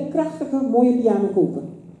hele krachtige, mooie piano kopen.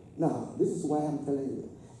 Now, this is why I'm telling you.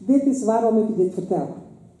 Dit is waarom ik u dit vertel.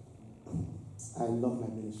 I love my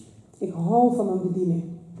ministry. Ik hou van mijn bediening.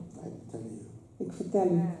 I'm telling you. Ik vertel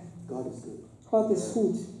u, God is good. God is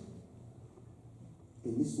goed.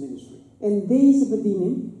 In this ministry, In deze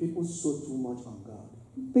bediening, people sow too much on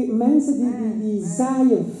God. mensen die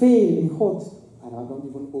zaaien veel in God. And I don't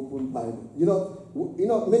even open Bible. You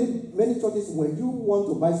know, many churches, when you want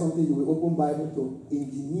to buy something, you will open Bible to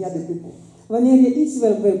engineer the people. Wanneer je iets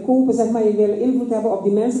wil kopen, zeg maar, je wil invloed hebben op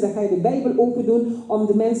die mensen, dan ga je de Bijbel open doen om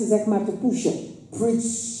de mensen, zeg maar, te pushen.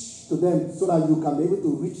 Preach to them so that you can be able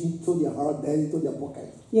to reach into their heart, then into their pocket.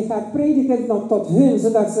 Je gaat prediken dan tot hun,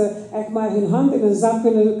 zodat ze echt maar hun hand in hun zak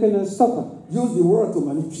kunnen stoppen. Use the word to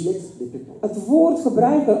manipulate the people. Het woord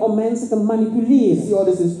gebruiken om mensen te You manipuleren. see all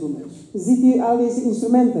these instruments. Ziet u al deze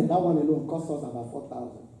instrumenten? That one alone cost us about 4,000.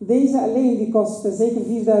 Deze alleen die kosten zeker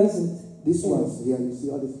 4000. This one's here, you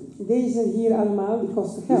see all these things. Deze hier allemaal, die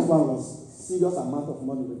kosten This geld. one was serious amount of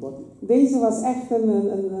money we bought it. Deze was echt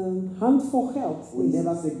een handvol geld. We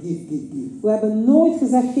never say give, give, give. We hebben nooit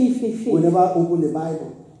gezegd geef, geef, We geef. never open the Bible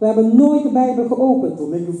We hebben nooit de Bijbel geopend. to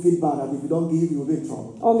make you feel bad that if you don't give, you'll be in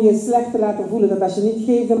trouble. Om je slecht te laten voelen dat als je niet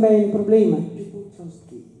geeft, dan ben je in problemen. People just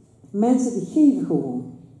give. Mensen die geven gewoon.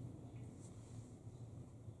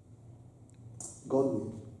 God will.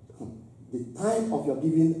 The time of your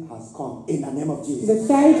giving has come in the name of Jesus. De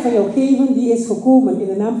tijd van jouw geven die is gekomen in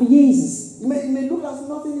de naam van Jezus. It may look as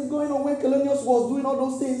nothing is going on when Colonius was doing all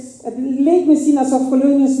those things. Het leek misschien alsof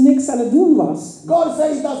Colonius niks aan het doen was. God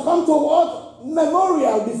said it has come to what?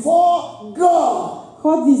 Memorial before God.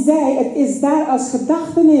 God die zei, het is daar als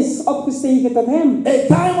gedachtenis opgestegen tot hem. A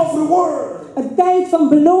time of reward. Een tijd van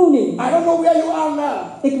beloning. I don't know where you are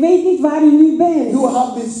now. Ik weet niet waar u nu bent. You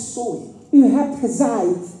have been sowing. U hebt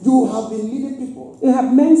gezaaid. You have been leading people. U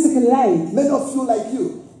hebt mensen geleid. Many of you like you.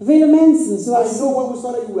 Vele mensen, I zoals know when we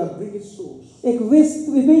started, we were bringing souls. ik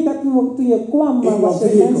weet dat toen je kwam, In was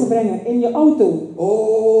your je mensen vehicle. brengen in je auto.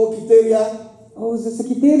 Oh, Kiteria. Oh, ze If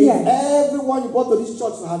secretaria. everyone you brought to this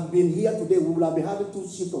church had been here today, we would have been having 2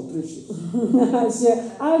 shifts or 3 shifts. Als je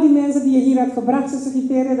al die mensen die je hier hebt gebracht, ze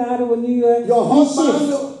secretaria, dan hadden we nu Your een shift.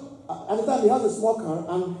 husband, at the time he has a small car,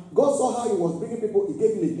 and God saw how he was bringing people, he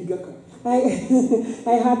gave him a bigger car.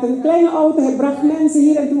 Hij had een kleine auto, hij bracht mensen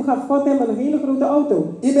hier en toen gaf God hem een hele grote auto.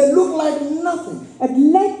 It may look like nothing. Het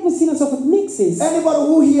lijkt misschien alsof het niks is. Anybody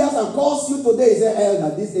who hears and calls you today say,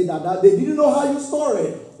 elder, this, that, they didn't know how you store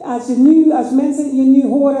it. Als mensen je nu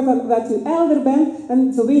horen dat je elder bent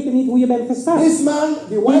en ze weten niet hoe je bent gestart. This man,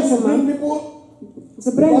 the wife Deze man. bring people.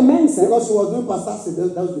 Ze brengen mensen. Because she was doing pastor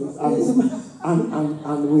those days.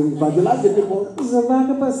 And we evangelize the people.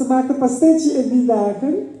 Ze maken pasteetje in die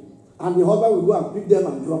dagen. And the husband will go and pick them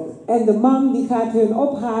and drop them. En de man die gaat hun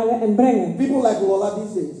ophalen en brengen. People like Lola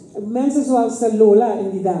these days. Mensen zoals Lola in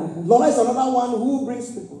die dagen. Lola is another one who brings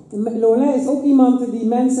people. Lola is ook iemand die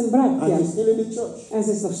mensen bracht. And Ja. she's still in the church. En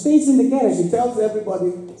ze is nog steeds in de kerk. She tells everybody.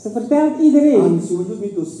 Ze vertelt iedereen. And she will use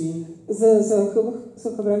me to sing. Ze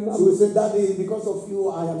gebruikt me She will say, Daddy, because of you,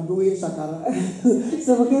 I am doing shakara.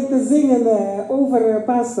 Ze begint te zingen over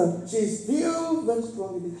pastor. She's still very strong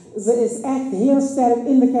in the church. Ze is echt heel sterk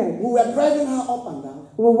in de kerk. We were driving her up and down.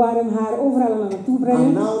 We waren haar overal naartoe And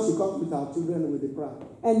brengen. now she comes with her children with the pram.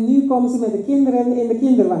 En nu komt ze met de kinderen in de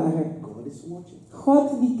kinderwagen. God is watching. God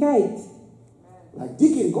die kijkt. Like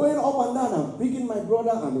Deacon going up and down and picking my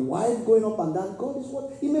brother and the wife going up and down. God is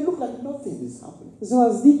watching. It may look like nothing is happening.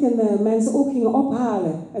 Zoals Deacon mensen ook gingen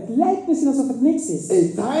ophalen. Het lijkt misschien alsof het niks is. A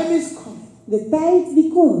time is coming. De tijd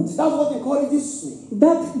die komt. That's what encourages me.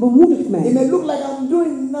 Dat bemoedigt It mij. may look like I'm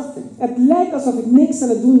doing nothing. Het lijkt alsof ik niks aan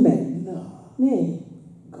het doen ben. No. Nee.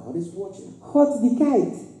 God is watching. God die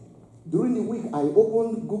kijkt. During the week, I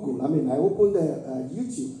opened Google. I opened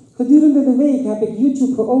YouTube. Gedurende de week heb ik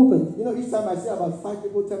YouTube geopend. You know, each time I see about 5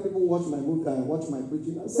 people, 10 people watch my movie, watch my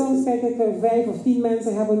preaching. I say, Soms kijk ik 5 of 10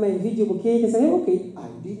 mensen hebben mijn video bekeken en zeggen oké. I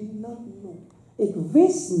did not know. Ik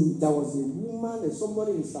wist niet. There was a woman,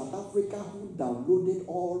 somebody in South Africa who downloaded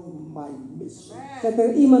all my messages. Dat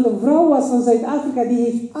er iemand, een vrouw was van Zuid-Afrika, die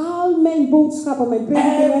heeft al mijn boodschappen, mijn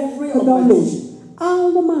predikingen gedownload.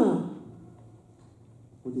 Allemaal.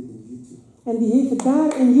 Put it in YouTube. En die heeft het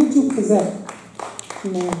daar in YouTube gezet.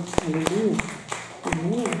 Nee, halleluja.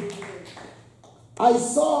 Amen. I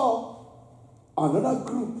saw another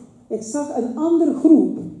group, Ik zag een andere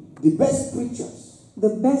groep, the best preachers,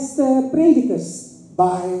 de beste predikers,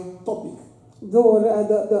 by topic. door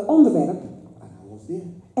de onderwerp. And I was there.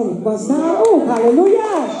 En ik was daar ook,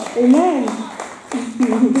 halleluja. Amen.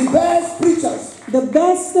 The best preachers, De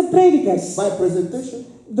beste predikers, by presentation.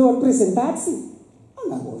 door presentatie.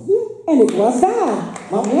 And I was there. En ik was daar.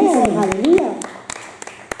 Amen, halleluja.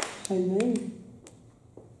 Amen.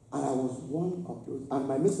 And I was one of those. And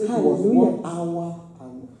my message was Hallelujah. 1 hour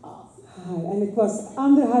and a half. En ik was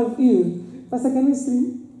 1,5 uur. Was dat chemistry?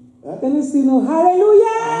 Eh? Chemistry nog.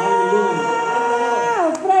 Halleluja!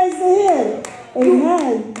 Prijs de Heer.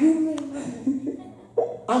 Amen.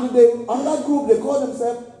 And the other group, they call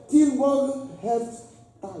themselves Tilburg Health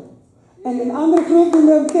Talent. En een andere groep in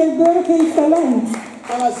de Tilburg heeft talent.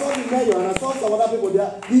 And I saw the mayor and I saw some other people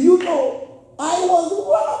there. Do you know? I was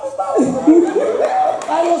one of the talent.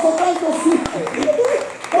 I was surprised to see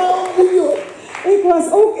my own video. Ik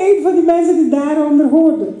was ook een van die mensen die daaronder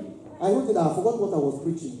hoorden. I wrote it down. I forgot what I was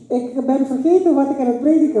preaching. Ik ben vergeten wat ik aan het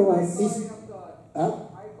prediken was. Huh?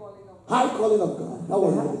 High calling of God. That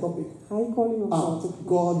was the topic. High calling of God.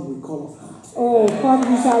 God will call us high. Oh, God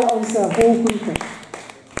die zal ons hoog roepen.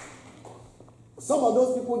 Some of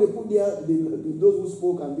those people, they put there, those who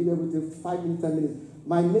spoke and did everything 5 minutes, 10 minutes.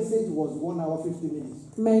 My message was 1 hour, 50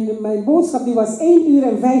 minutes. Mijn boodschap die was 1 uur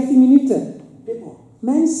en 15 minuten. People,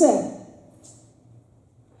 Mensen,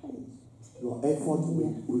 your effort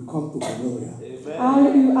will come to glory.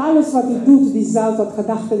 alles wat u doet, die zal tot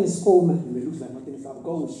gedachtenis komen. It may look like nothing is happening.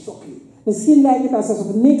 God will shock you. Misschien lijkt het alsof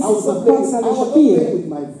het niks I was is, maar not God playing zal u with chockeren.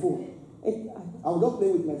 my phone. I would not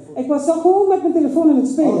play with my phone. Ik was zo gewoon met mijn telefoon aan het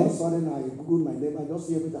All spelen. of a sudden, I googled my name. I just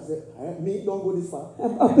see everything. I said, me, don't go this far.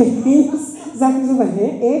 Opeens zag ik zo van,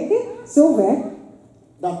 ik? Zo ver?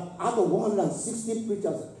 That out of 160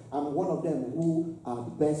 preachers, I'm one of them who are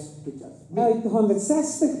the best preachers. Me. Uit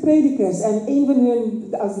 160 predikers en één van hun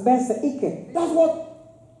als de beste ik. That's what?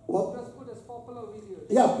 Just put as popular videos.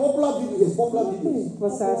 Yeah, popular videos. Yes, popular videos. Ik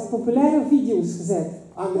was daar als populaire video's gezet.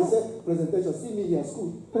 And they said, presentation, see me here, school.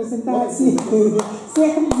 Presentatie.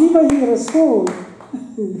 Zeg, zie maar hier, school.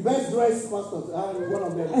 Best dressed pastors, I'm one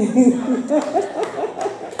of them.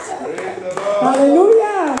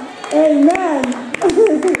 Halleluja. Amen.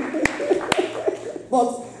 But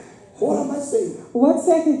what am I saying? Wat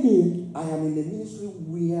zeg ik hier? I am in the ministry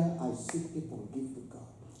where I see people give to God.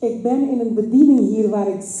 Ik ben in een bediening hier waar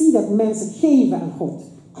ik zie dat mensen geven aan God.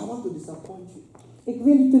 I want to disappoint you. Ik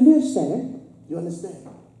wil u teleurstellen. You understand?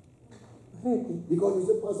 Begrijp je? Because you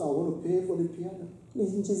say, Pastor, I want to pay for the piano.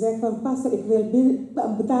 Dus je zegt van, pastor, ik wil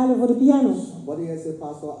betalen voor de piano. Somebody else said,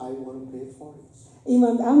 Pastor, I want to pay for it.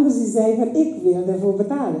 Iemand anders die zei van, ik wil ervoor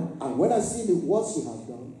betalen. And when I see what she has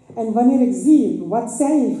done, En wanneer ik zie wat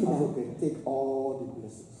zij heeft I gedaan, say, okay, take all the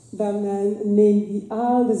blessings. dan neemt hij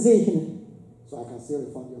al de zegenen. So I can still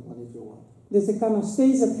refund your money if you want. Dus ik kan nog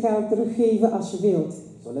steeds het geld teruggeven als je wilt.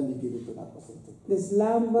 So let me give it to that person too. Dus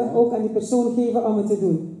laat me ook aan die persoon geven om het te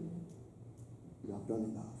doen. You have done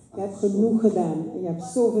enough. Je hebt genoeg gedaan. En je hebt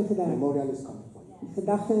zoveel gedaan. Memorial is coming for you. De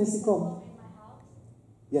gedachtenis die komt.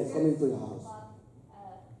 Yes, coming to your house.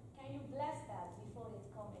 Can you bless that before it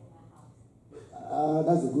comes in my house?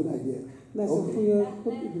 That's a good idea. Dat is een Okay. goede...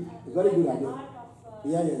 Very good idea.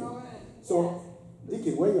 Yeah, yeah. So, Yes.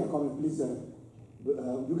 Deacon, when you are coming, please,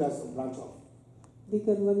 you guys branch off.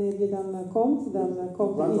 Dikken, wanneer je dan komt, dan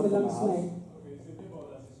komt je even langs mij.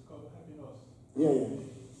 Yeah, yeah.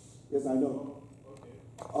 Yes, I know.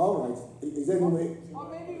 All right. Is there any way? Or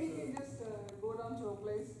maybe we can just go down to a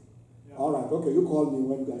place. All right. Okay, you call me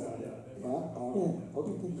when you guys are there. Yeah. All right. Yeah.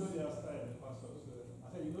 Okay. You know their style, the pastors. I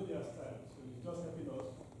said you know their style, so it's just helping us.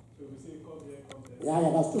 So we say come there, come there. Yeah,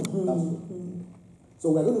 yeah, that's true. That's true. So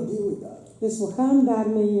we're going to deal with that. Dus we gaan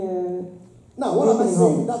daarmee... Now, what am I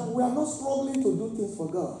saying? That we are not struggling to do things for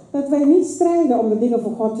God. Dat wij niet strijden om de dingen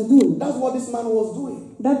voor God te doen. That's what this man was doing.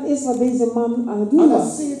 Dat is wat deze man aan het doen And I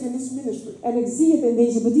was. see it in this ministry. En ik zie het in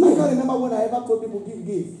deze I bediening. can't remember when I ever told people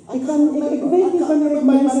give. Ik weet niet wanneer ik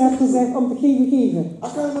mensen heb gezegd om te geven. I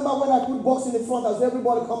can't remember when I put box in the front as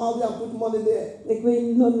everybody come out there and put money there. Ik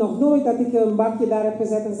weet nog nooit dat ik een bakje daar heb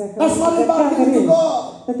gezet en zeg... That's not about giving to God.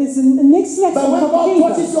 Dat is niks slechts But om when God te God geven.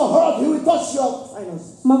 touches your heart, He will touch your finances.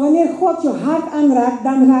 Maar wanneer God je hart aanraakt,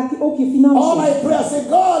 dan raakt hij ook je All financiën. my prayers say,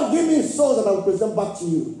 God, give me souls that I will present back to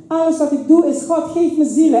you. Alles wat ik doe is, God, geef me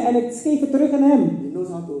zielen en ik geef het terug aan hem. He knows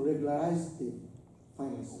how to regularize the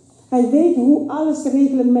finances. Hij weet hoe alles te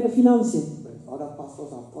regelen met de financiën. But other pastors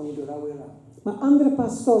have turned it the right way around. Maar andere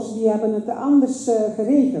pastors die hebben het anders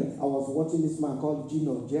geregeld. I was watching this man called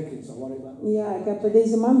Gino Jenkins or whatever. Ja, ik heb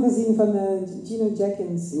deze man gezien van Gino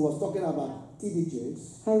Jenkins. He was talking about TD Jakes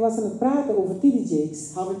Hij was aan het praten over TD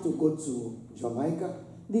Jakes, having to go to Jamaica.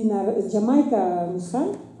 die naar Jamaica moest gaan.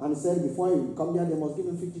 And he said before he come there, they must give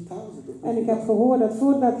him 50,000. En ik heb gehoord dat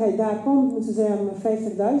voordat hij daar komt, moeten ze hem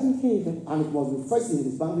 50.000 geven. And it must be first in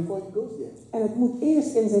his bank before he goes there. En het moet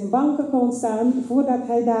eerst in zijn bankaccount staan voordat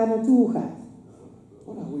hij daar naartoe gaat.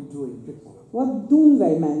 What are we doing, people? Wat doen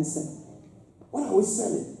wij mensen? What are we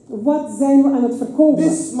selling? Wat zijn we aan het verkopen?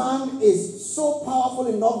 This man is so powerful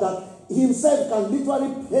enough that he himself can literally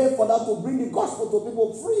pay for that to bring the gospel to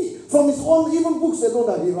people free from his own even books alone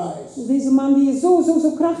that he writes. Deze man die is zo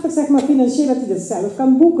krachtig, zeg maar, financieel dat hij dat zelf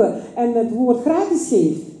kan boeken en het woord gratis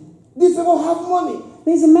geeft. These people have money.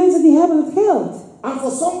 Deze mensen die hebben het geld. And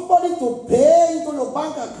for somebody to pay into your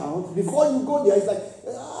bank account before you go there, it's like,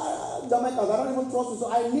 Jamaica. I don't even trust you, so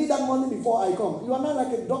I need that money before I come. You are not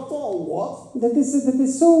like a doctor or what? Dat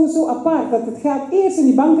is zo apart, dat het geld eerst in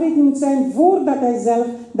die bankrekening moet zijn voordat hij zelf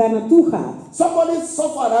daar naartoe gaat. Somebody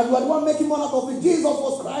suffered and you are the one making money out of it. Jesus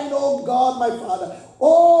was crying, oh God, my Father.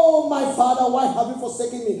 Oh, my Father, why have you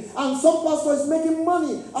forsaken me? And some pastor is making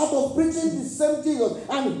money out of preaching the same Jesus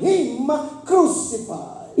and him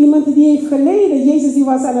crucified. Iemand die heeft geleden, Jezus die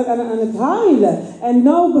was aan het huilen. En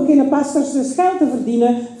nu beginnen pastors dus geld te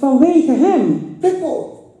verdienen vanwege hem. People.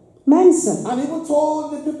 Mensen. And even told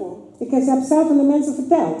the people. Ik heb zelf aan de mensen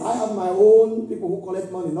verteld. I have my own people who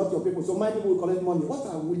collect money, not your people. So my people will collect money. What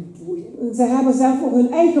are we doing? Ze hebben zelf ook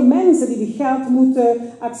hun eigen mensen die die geld moeten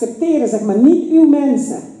accepteren, zeg maar. Niet uw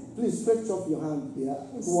mensen. Please stretch up your hand here.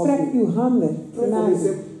 Strek uw handen. Pray for me.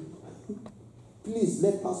 Say, please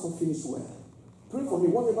let pastor finish well. Pray for me,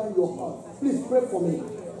 whatever in your heart. Please pray for me.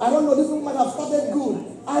 I don't know, this woman have started good.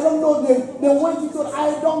 I don't know, they went into it.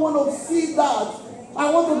 I don't want to see that. I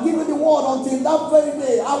want to give you the word until that very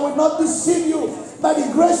day. I will not deceive you. By the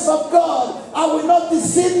grace of God, I will not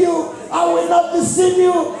deceive you. I will not deceive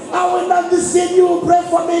you. I will not deceive you. Pray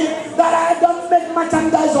for me that I don't make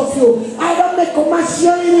merchandise of you. I don't make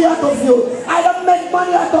commerciality out of you. I don't make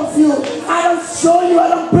money out of you. I don't show you. I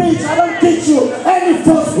don't preach. I don't teach you any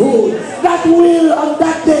falsehood. That will on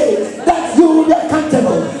that day, that you will be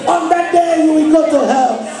accountable. On that day you will go to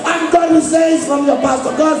hell. And God will say it's from your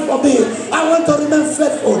pastor. God forbid. I want to remain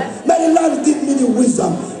faithful. May the Lord give me the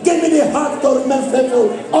wisdom. Give me the heart to remain faithful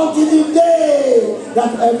until the day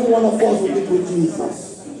that every one of us will be with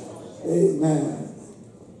Jesus. Amen.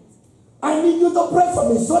 I need you to pray for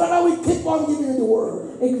me so that I will keep on giving you the word.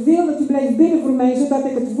 Ik wil dat u blijft bidden voor mij, zodat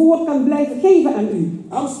ik het woord kan blijven geven aan u.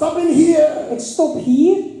 I'm stopping here. Ik stop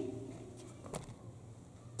hier.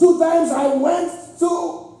 2 times I went to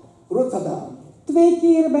Rotterdam. 2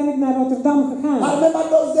 keren ben ik naar Rotterdam gegaan. I remember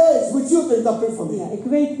those days with you to interpret for me. Ja, ik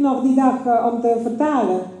weet nog die dag om te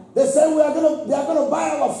vertalen. They said they are gonna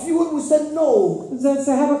buy our fuel. We said no.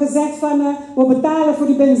 Ze hebben gezegd van we betalen voor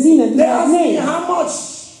die benzine. En toen They zei ik asked nee. me how much.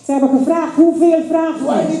 Ze hebben gevraagd hoeveel vragen.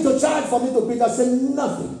 Do I need to charge for me to preach? I said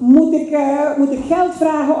nothing. Moet ik geld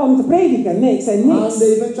vragen om te prediken? Nee, ik zei niks. And they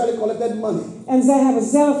eventually collected money. En zij hebben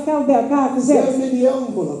zelf geld bij elkaar gezet. Gave me the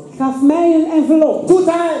envelope. Gaf mij een envelop. 2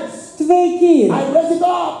 times. 2 keer. I raised it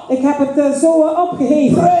up. Ik heb het zo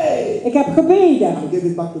opgeheven. Pray. Ik heb gebeden. And gave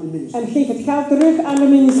it back to the ministry. En geef het geld terug aan de I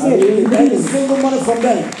ministerie. didn't get a single money from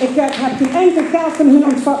them. Ik heb geen enkel geld van hun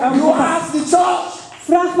ontvangen. You ask the church.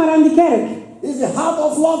 Vraag maar aan die kerk. This is the Heart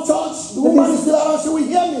of Love Church. The woman is still around. She will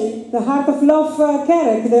hear me. De Heart of Love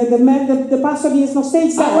kerk. De pastor die is nog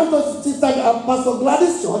steeds I daar. went to Sister Pastor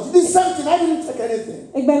Gladys Church. The same thing. I didn't take anything.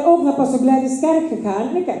 Ik ben ook naar Pastor Gladys kerk gegaan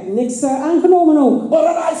en ik heb niks aangenomen ook. But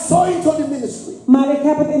then I saw into the ministry. Maar ik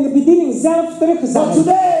heb het in de bediening zelf But teruggezet.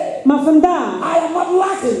 today, Maar vandaag, I am not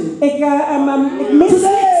lacking. ik mis niks.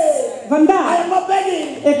 Today, I Vandaag, am not begging.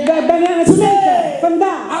 ik ben aan het smeken.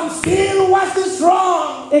 Vandaag, I'm still watching strong.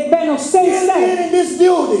 ik ben nog steeds Still sterk. in this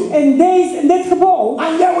building. In dit gebouw.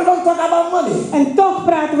 And yet we don't talk about money. En toch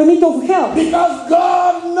praten we niet over geld. Because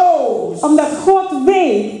God knows. Omdat God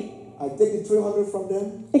weet. I take the 300 from them.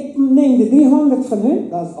 Ik neem de 300 van hun.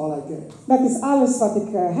 That's all I get. Dat is alles wat ik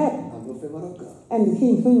heb. I'm no favor of God. En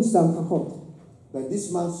geen gunst dan van God. But this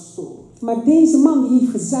man sold. Maar deze man die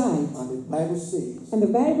heeft gezaaid. And the Bible says. En de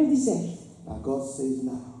Bijbel die zegt. That God says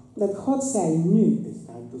now. Dat God zei nu. It's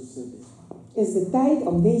time to save this man. Is de tijd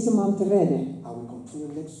om deze man te redden. I will continue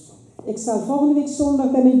next Sunday. Ik zal volgende week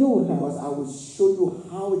zondag daarmee doorgaan. Because I will show you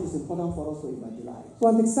how it is important for us to evangelize.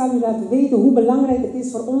 Want ik zal u laten weten hoe belangrijk het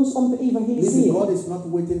is voor ons om te Listen, evangeliseren. God is not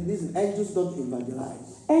waiting. Listen, angels don't evangelize.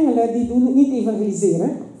 Engelen die doen niet evangeliseren.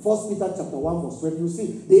 1 Peter chapter 1 verse 12, you see,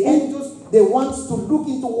 the angels, they want to look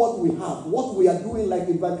into what we have, what we are doing, like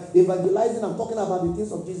evangelizing and talking about the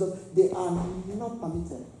things of Jesus. They are not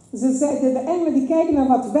permitted. De engelen die kijken naar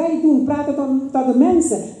wat wij doen, praten tot de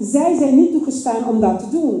mensen. Zij zijn niet toegestaan om dat te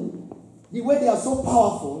doen. The way they are so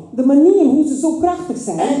powerful, De manier hoe ze zo krachtig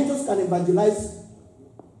zijn. angels can evangelize,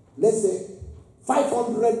 let's say,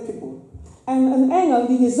 500 people En een engel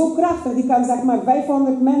die is zo krachtig, die kan zeg maar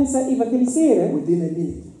 500 mensen evangeliseren within a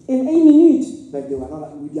minute. in 1 minuut. But they were not,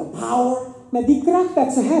 with their power, Met die kracht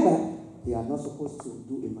dat ze hebben, they are not supposed to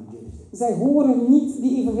do evangelism. zij horen niet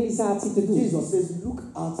die evangelisatie te doen. Jesus says,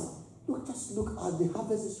 just look at the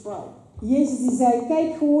harvest is ripe. Jezus die zei,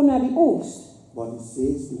 kijk gewoon naar die oogst. But he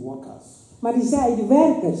says the workers Maar die zei, de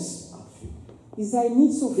werkers, are few. die zijn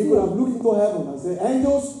niet He could have zoveel. looked into heaven and said,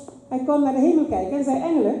 angels, Hij kon naar de hemel kijken en zei,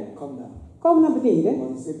 engelen, come down. kom naar beneden.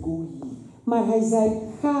 But he said, go ye, Maar hij zei,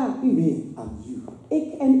 ga u, me and you.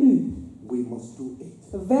 ik en u. We must do it.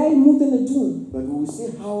 Wij moeten het doen. But we will see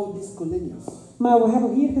how this Cornelius, Maar we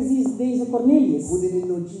hebben hier gezien deze Cornelius. who didn't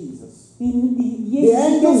know Jesus, Die the Jezus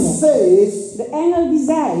angel kende. says, De engel die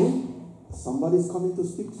zei, somebody is coming to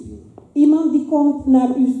speak to you. iemand die komt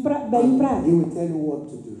naar u bij u And he praten. will tell you what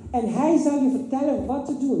to do. En hij zal je vertellen wat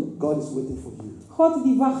te doen. God is waiting for you. God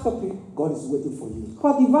die wacht op u. God is waiting for you.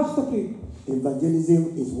 God die wacht op u. Evangelism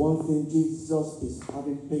is one thing Jesus is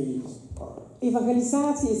having pain in his heart.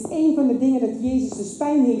 Evangelisatie is een van de dingen dat Jezus dus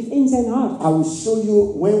pijn heeft in zijn hart. I will show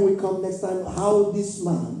you when we come next time how this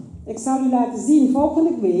man, Ik zal u laten zien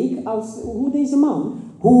volgende week hoe deze man,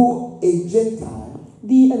 who a Gentile,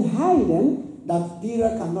 die een heiden, that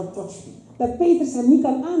Peter cannot touch him. dat Petrus hem niet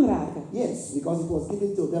kan aanraken. Yes, because it was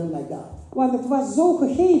given to them like that. Want het was zo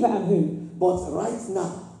gegeven aan hun. But right now,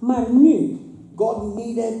 Maar nu, God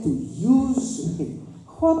needed to use him,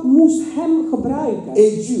 God moest hem gebruiken.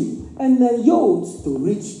 a Jew, Een Jood, to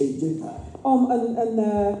reach a Gentile. om een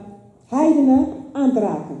heidene aan te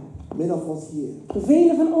raken. Many of us here,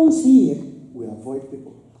 Velen van ons hier, we avoid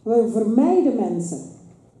people. we vermijden mensen.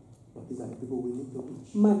 But these are the people we need to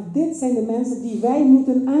reach. Maar dit zijn de mensen die wij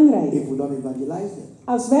moeten aanreiken. If we don't evangelize them,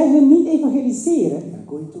 Als wij hun niet evangeliseren, they are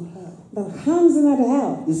going to hell. dan gaan ze naar de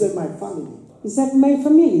hel. You said my family, Je zegt mijn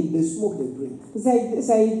familie. they smoke, they drink.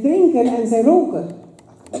 Zij drinken en zij roken.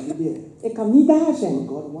 I can't be there. Ik kan niet daar But zijn.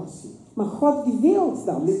 God wants you. Maar God die wil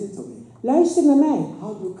dat. Listen to me. Luister naar mij. How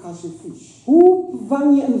do you catch a fish? Hoe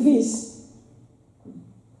vang je een vis?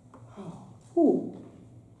 How? Hoe?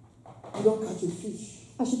 You don't catch a fish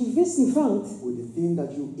Als je die vis niet vangt, with the thing that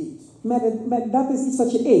you eat. dat is iets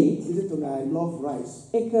wat je eet. Listen to me, I love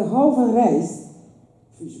rice. Ik hou van rijst.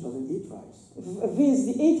 Fish doesn't eat rice. Een vis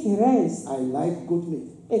die eet geen rijst. I like goat meat,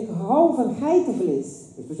 Ik hou van geitenvlees.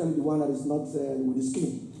 especially the one that is not with the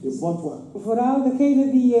skin, the burnt one. Vooral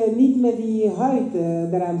degene die niet met die huid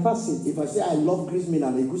eraan vastzit. If I say I love grease meat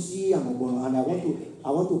and egusi and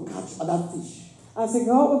I want to catch other fish, Als ik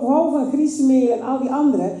hou van griesmeel en al die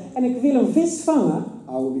andere en ik wil een vis vangen,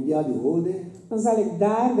 I will be there the whole day. dan zal ik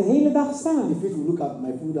daar de hele dag staan. The fish will look at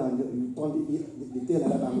my food and you turn the tail like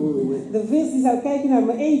that and go away. De vis die zal kijken naar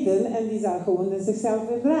mijn eten en die zal gewoon zichzelf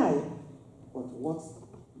weer draaien. But what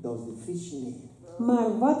does the fish need?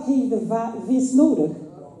 Maar wat heeft de vis nodig?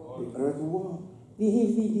 The earthworm. Die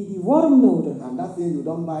heeft die worm nodig. And that thing you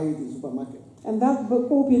don't buy it in the supermarket. En dat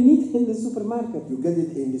koop je niet in de supermarkt. You get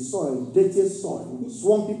it in the soil, dirty soil,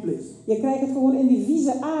 swampy place. Je krijgt het gewoon in die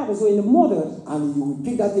vieze aarde, zo in de modder. And you will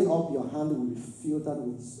pick that thing up, your hand will be filtered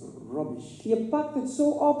with rubbish. Je pakt het zo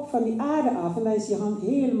op van die aarde af en dan is je hand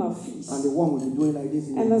helemaal vies. And the worm will be doing like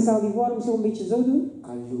this. En dan zal die worm zo een beetje zo doen.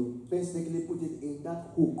 And you painstakingly put it in that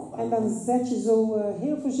hook. En dan zet je zo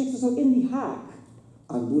heel voorzichtig zo in die haak.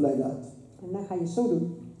 And do like that. En dan ga je zo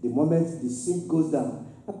doen. The moment the sink goes down,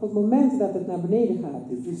 Op het moment dat het naar beneden gaat,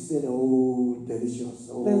 the fish said, oh, delicious.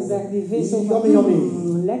 Oh, dan zegt die vis zo van, yummy,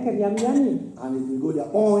 yummy. lekker, yum yummy. And it will go there,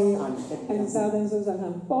 oing, and En dan zal dan zo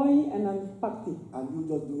gaan, poi, en dan pakt hij. and you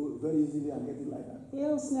just do it very easily and get it like that.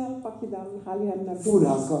 Heel snel pak je dan, haal je hem naar Food binnen.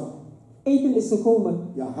 has come. Eten is gekomen.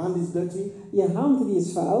 Your hand is dirty. Je hand die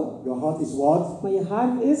is vuil, Your heart is what? maar je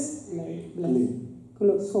hart is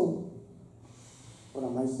Clean. schoon. What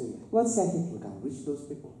am I saying? Wat zeg ik? We can reach those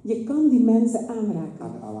people. Je kan die mensen aanraken.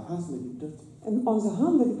 And our hands may be dirty. En onze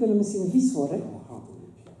handen die kunnen misschien vies worden, Our heart will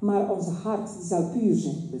be pure. maar onze hart die zal puur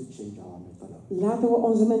zijn. Let's change our methodology. Laten we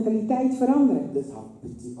onze mentaliteit veranderen. Let's have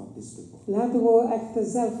pity on these people. Laten we echt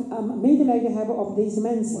zelf medelijden hebben op deze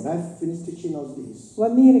mensen. When I finish teaching us this,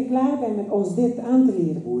 Wanneer ik klaar ben met ons dit aan te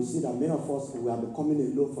leren, we will see that many of us we are becoming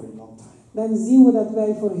alone for a long time. dan zien we dat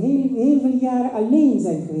wij voor heel veel jaren alleen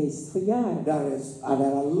zijn geweest. Voor jaren. There are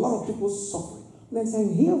a lot of people suffering Er zijn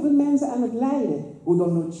heel veel mensen aan het lijden who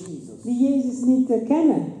don't know Jesus, die Jezus niet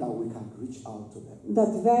kennen. that we can reach out to them.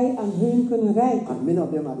 Dat wij aan hun kunnen reiken. And many of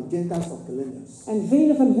them are the Gentiles of Cornelius. En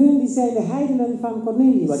vele van hun die zijn de heidenen van You are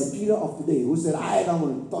Cornelius. the Peter of today who said, I don't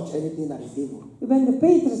want to touch anything that is evil. U bent de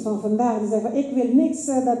Petrus van vandaag die zegt van ik wil niks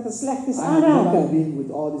dat slecht is I have never aanraken. been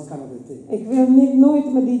with all this kind of a thing. Ik wil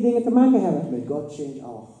nooit met die dingen te maken hebben. May God change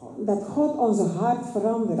our heart. Dat God onze hart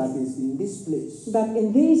verandert. That is in this place. Dat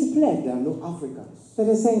in deze plek, There are no Africans.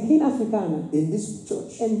 er zijn geen Afrikanen. In this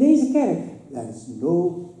church, In deze kerk there is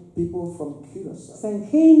no people from Curaçao. zijn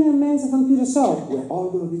geen mensen van Curaçao. We're all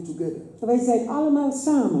going to be together. Wij zijn allemaal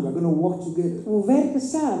samen. We're going to work together. We werken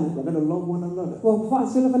samen. We're going to love one another. We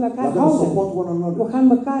zullen van elkaar We're going to houden. support one We another. gaan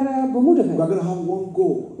elkaar bemoedigen. We're going to have one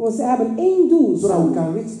goal. We hebben één doel. So that we samen.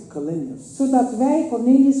 can reach Cornelius. Zodat wij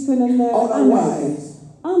Cornelius kunnen aanreiken. Otherwise,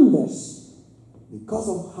 Anders. because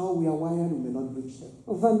of how we are wired, we may not reach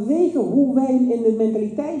them. Vanwege hoe wij in de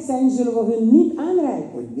mentaliteit zijn, zullen we hun niet aanreiken.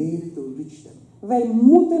 We need to reach them. Wij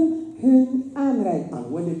moeten hun aanreiken. And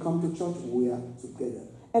when they come to church, we are together.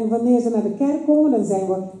 En wanneer ze naar de kerk komen, dan zijn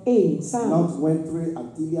we één, samen. Not when 3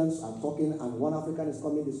 Antilleans are talking and one African is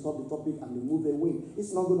coming, they stop the topic and they move away.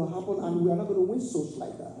 It's not going to happen and we are not going to win souls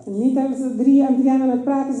like that. En niet als er 3 Antillianen aan het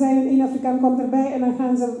praten zijn en 1 Afrikaan komt erbij en dan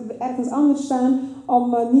gaan ze ergens anders staan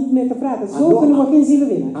om niet meer te praten. Zo kunnen we geen zielen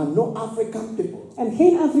winnen. And no African people. En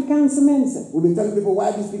geen Afrikaanse mensen. We'll be telling people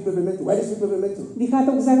why these people are mental, why these people are mental. Die gaat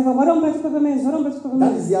ook zeggen van waarom praat je over mensen, waarom praat je over That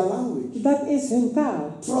is mensen. their language. Dat is hun taal.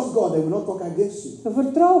 Trust God, they will not talk against you.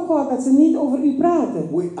 Vertrouw God dat ze niet over u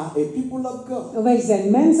praten. We are a people of God. Wij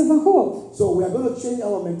zijn mensen van God. So we are going to change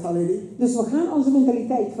our mentality. Dus we gaan onze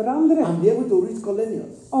mentaliteit veranderen. And be able to reach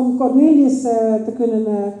Cornelius. Om Cornelius te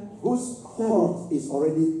kunnen... Whose heart is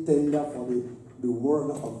already tender for the word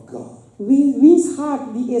of God. Wiens hart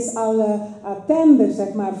die is al tender,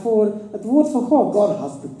 zeg maar, voor het woord van God. God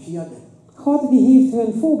has prepared them. God die heeft hun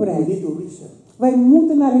We voorbereid. need to reach them. Wij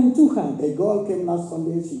moeten naar hen toe gaan. A girl came last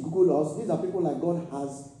Sunday, she Googled us. These are people like God has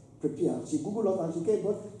prepared. She Googled us and she came,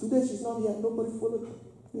 but today she's not here. Nobody followed her.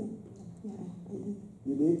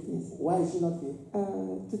 You did? Yes. Why is she not here?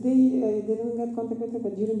 Today I didn't get contact with her,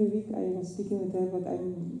 but during the week I was speaking with her, but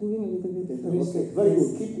I'm doing a little bit of research. Okay, very Yes.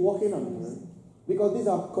 good. Keep working on her. Because these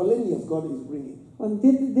are Cornelius God is bringing. Want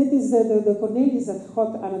dit is de Cornelius dat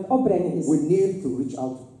God aan het opbrengen is. We need to reach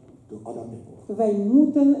out to other people Wij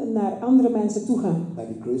moeten naar andere mensen toe gaan. by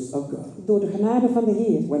the grace of God. Door de genade van de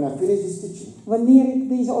Heer. When I finish this teaching, Wanneer ik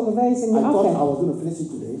deze onderwijzing I af thought I heb. was going to finish it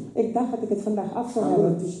today. Ik dacht dat ik het vandaag af zou I'm going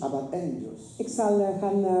hebben. to teach about angels. Ik zal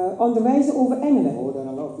gaan onderwijzen over engelen. Oh, there are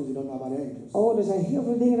a lot of things you don't know about angels. Oh, er zijn heel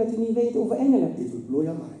veel dingen dat u niet weet over engelen. It will blow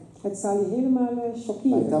your mind. Het zal je helemaal By the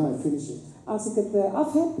choqueren. time I finish it, Als ik het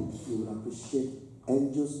af heb, you will appreciate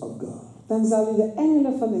angels of God dan zal u de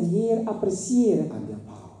engelen van de Heer appreciëren and their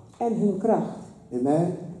power. en hun kracht.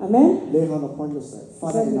 Amen. Amen. Lay hand upon yourself.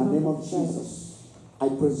 Father, in the name of Jesus, I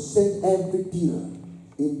present every Peter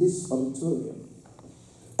in this auditorium.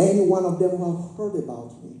 Any one of them who have heard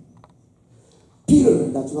about me.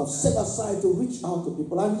 Peter that you have set aside to reach out to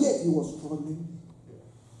people, and yet he was struggling.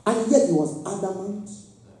 And yet he was adamant.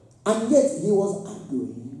 And yet he was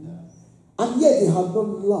arguing. And yet he had no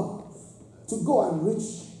love to go and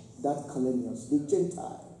reach that Cornelius, the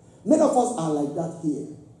Gentile. Many of us are like that here.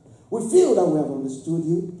 We feel that we have understood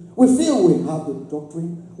you. We feel we have the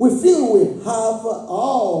doctrine. We feel we have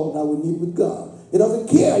all that we need with God. He doesn't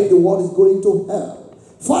care if the world is going to hell.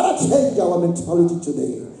 Father, change our mentality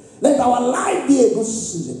today. Let our life be a good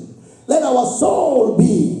season. Let our soul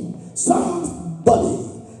be somebody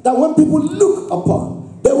that when people look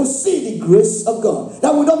upon, they will see the grace of God.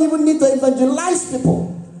 That we don't even need to evangelize people.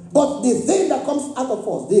 But the thing that comes out of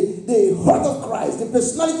us, the heart of Christ, the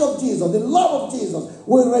personality of Jesus, the love of Jesus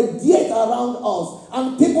will radiate around us.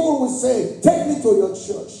 And people will say, take me to your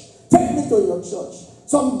church. Take me to your church.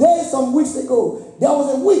 Some days, some weeks ago, there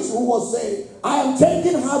was a witch who was saying, I am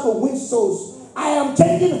changing her to win souls. I am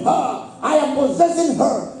changing her. I am possessing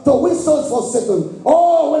her to win souls for Satan.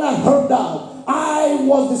 Oh, when I heard that, I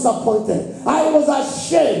was disappointed. I was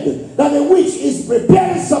ashamed that a witch is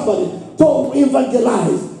preparing somebody to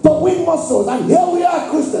evangelize, to win more souls. And here we are,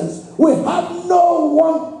 Christians. We have no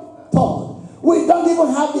one thought. We don't even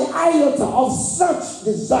have the iota of such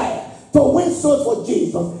desire to win souls for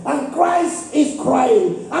Jesus. And Christ is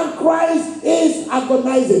crying. And Christ is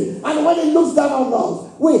agonizing. And when he looks down on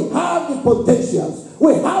us, we have the potentials.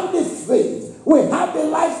 We have the faith. We have the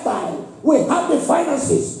lifestyle. We have the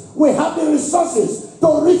finances. We have the resources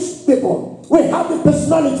to reach people. We have the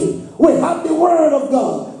personality. We have the word of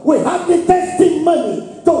God. We have the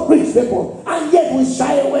testimony to reach people. And yet we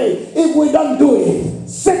shy away. If we don't do it,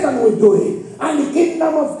 Satan will do it. And the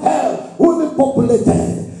kingdom of hell will be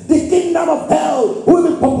populated. The kingdom of hell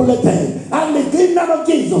will be populated. And the kingdom of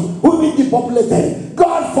Jesus will be depopulated.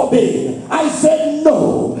 God forbid. I said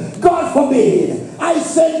no. God forbid. I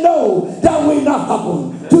said no. That will not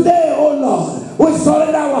happen. Today, oh Lord, we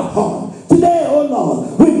surrender our heart. Today, oh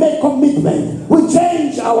Lord, we make commitment. We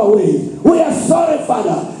change our ways. We are sorry,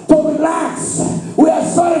 Father, to relax. We are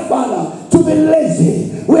sorry, Father, to be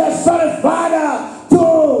lazy. We are sorry, Father,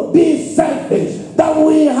 to be selfish. That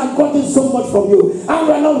we have gotten so much from you. And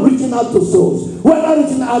we are not reaching out to souls. We are not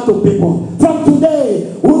reaching out to people. From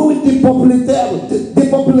today, we will depopulate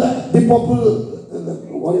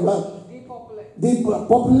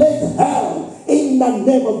hell in the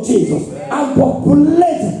name of Jesus. And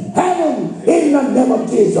populate heaven in the name of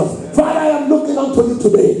Jesus. Father, I am looking unto you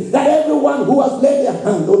today. That everyone who has laid their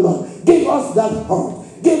hand, oh Lord, give us that heart.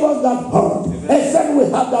 Give us that heart. Except we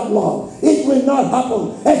have that love, it will not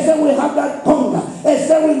happen. Except we have that hunger,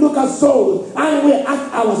 except we look at souls and we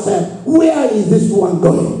ask ourselves, where is this one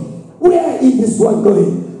going? Where is this one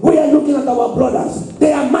going? We are looking at our brothers.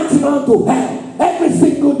 They are marching on to hell every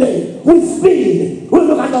single day. With speed, we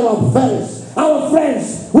look at our parents, our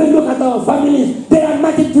friends. We look at our families. They are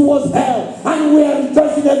marching towards hell. And we are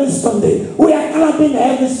rejoicing every Sunday. We are clapping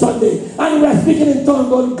every Sunday. And we are speaking in tongues,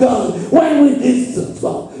 oh God. When will this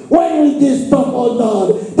stop? When will this stop, oh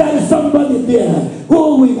Lord? There is somebody there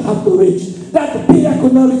who we have to reach. That Peter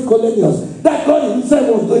could not reach Cornelius. That God himself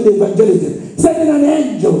was doing the evangelism. Sending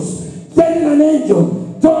an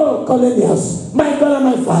angel to Cornelius. My God and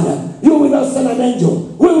my Father, you will not send an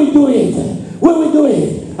angel. We will do it. We will do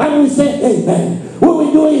it. And we say amen. We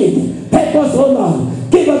will do it. Help us, oh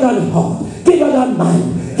Lord. Give us that heart. Give us that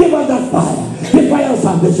mind. Give us that fire. The fire of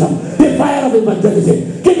salvation. The fire of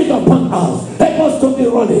evangelism. Give it upon us. Help us to be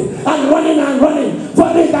running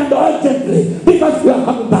for it and urgently. Because we are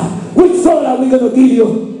coming back. Which soul are we going to give you?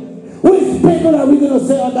 Which people are we going to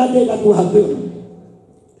say on that day that we have built?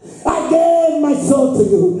 I gave my soul to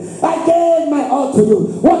you. I gave my all to you.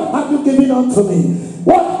 What have you given unto me?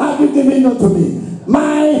 What have you given unto me?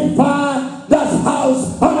 My Father's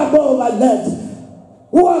house on above I left.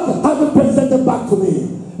 What have you presented back to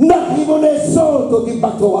me? Not even a soul to give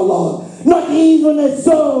back to our Lord. Not even a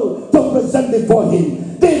soul to present before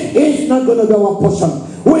Him. This is not going to be our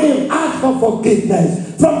portion. We ask for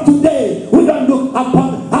forgiveness. From today, we don't look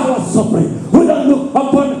upon our suffering. We don't look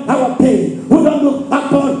upon our pain. We don't look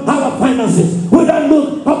upon our finances. We don't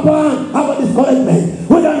look upon our discouragement.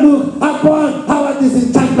 We don't look upon our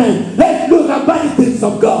disenchantment. Let's look upon the things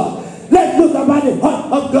of God. Let's look upon the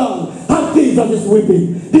heart of God. How Jesus is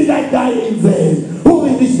weeping. Did I die in vain? Who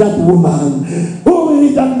will reach that woman? Who will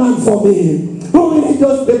reach that man for me? Who will reach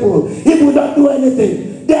those people? If we don't do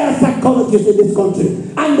anything, there are psychologists in this country,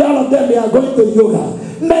 and all of them, they are going to yoga.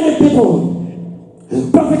 Many people,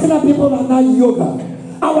 professional people, are now yoga.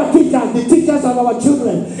 Our teachers, the teachers of our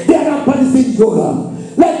children, they are now practicing yoga.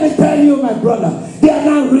 Let me tell you, my brother, they are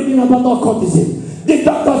now reading about occultism. The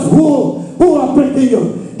doctors who are treating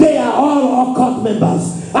you, they are all occult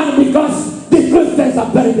members. And because the Christians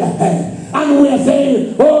are burying their head, and we are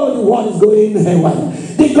saying, oh, the world is going haywire.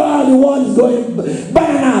 The world is going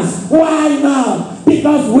bananas. Why not?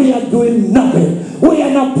 Because we are doing nothing. We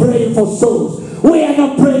are not praying for souls. We are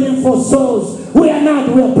not praying for souls. We are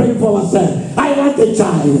praying for ourselves. I want a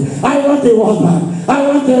child. I want a husband. I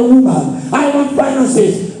want a woman. I want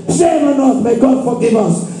finances. Shame on us. May God forgive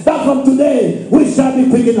us. That from today, we shall be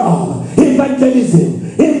picking up.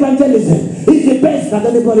 Evangelism is the best that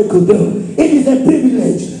anybody could do. It is a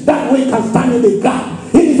privilege that we can stand in the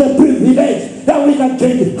gap. It is a privilege that we can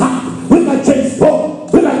change the heart. We can change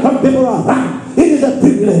hope. We can turn people around. It is a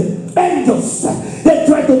privilege. Angels, they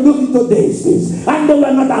try to look into these things, and they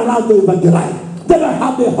were not allowed to evangelize. They don't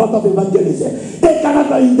have the heart of evangelism. They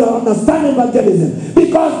cannot understand evangelism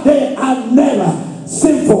because they are never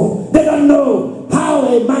sinful. They don't know how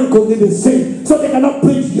a man could live in sin, so they cannot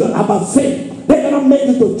preach you about sin. They cannot make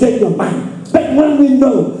you to change your mind. But when we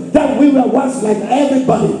know that we were once like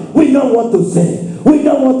everybody, we know what to say. We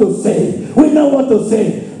know what to say. We know what to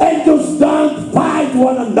say. Angels don't fight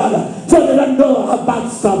one another, so they don't know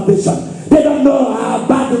about salvation. They don't know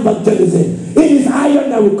about evangelism. It is iron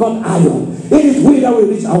that we call iron. It is we that will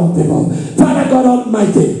reach our people. Father God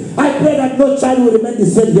Almighty, I pray that no child will remain the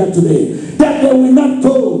same here today. That they will not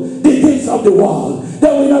do the things of the world. They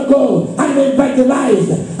will not go and be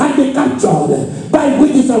evangelized and be captured by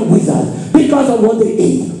witches and wizards because of what they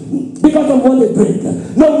eat, because of what they drink.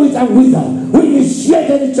 No witch and wizard will initiate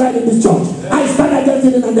any child in this church. I stand against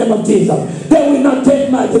it in the name of Jesus. They will not take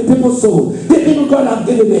the people's soul. The people God has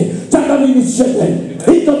given me shall not be initiated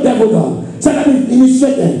into devildom, shall not be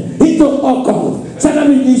initiated into occult, shall not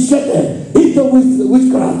be initiated into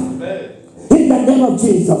witchcraft. In the name of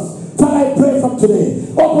Jesus. Father, I pray from today,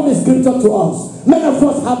 open the scripture to us. Many of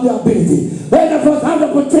us have the ability. Many of us have the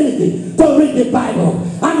opportunity to read the Bible.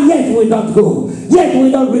 And yet we don't go. Yet we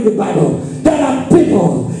don't read the Bible. There are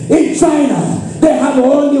people in China, they have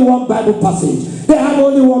only one Bible passage. They have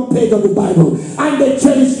only one page of the Bible. And they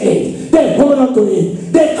cherish it. They hold on to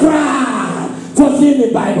it. They cry for seeing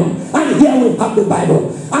the Bible. And here we have the Bible.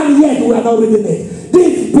 And yet we are not reading it.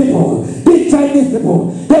 These people, these Chinese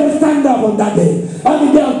people, they will stand up on that day, on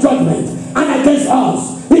the day of judgment, and against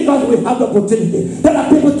us, because we have the opportunity. There are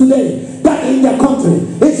people today that in their country,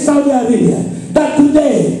 in Saudi Arabia, that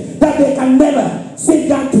today, that they can never sit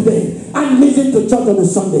down today and listen to church on a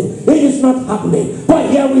Sunday. It is not happening. But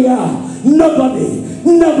here we are. Nobody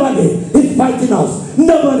is fighting us.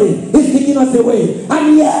 Nobody is taking us away.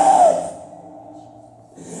 And yet,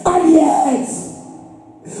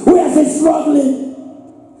 we are still struggling.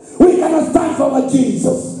 We cannot stand for our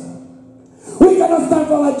Jesus. We cannot stand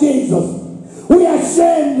for our Jesus. We are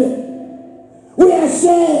ashamed. We are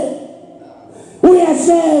ashamed. We are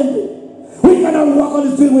ashamed. We cannot walk on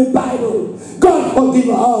the street with Bible. God forgive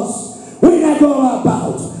us. We not go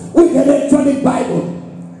about with the electronic Bible.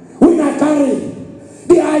 We not carry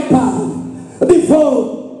the iPad, the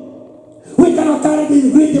phone. We cannot carry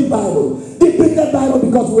the reading Bible, the printed Bible,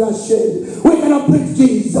 because we are ashamed. We cannot preach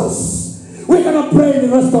Jesus. We cannot pray in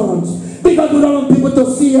the restaurants because we don't want people to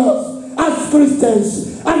see us as Christians.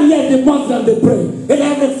 And yet the Muslims, they pray in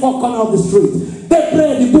every four corner of the street. They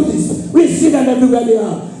pray, the Buddhists, we see them everywhere they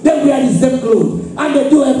are. They wear the same clothes and they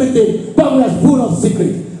do everything, but we are full of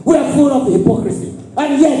secret. We are full of hypocrisy.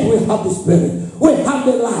 And yet we have the Spirit. We have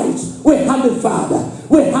the light. We have the Father.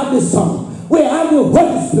 We have the Son. We have the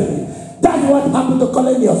Holy Spirit. That's what happened to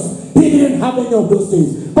Cornelius. He didn't have any of those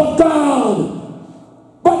things. But God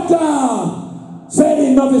said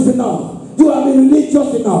enough is enough. You have been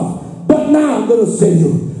religious enough. But now I'm going to send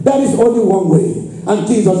you. There is only one way. And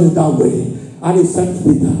Jesus is that way. And he sent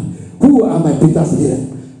Peter. Who are my Peters here?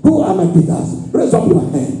 Who are my Peters? Raise up your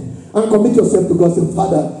hand and commit yourself to God. Say,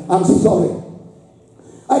 Father, I'm sorry.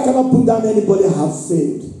 I cannot put down anybody I have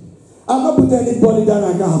saved. I'll not put anybody down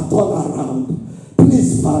I have turned around.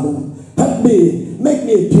 Please, Father, help me. Make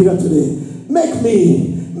me a Peter today. Make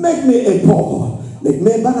me a Paul. Make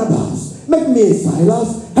me a Barnabas. Make me a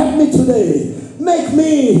Silas. Help me today. Make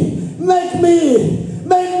me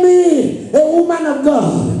a woman of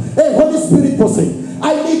God, a Holy Spirit person.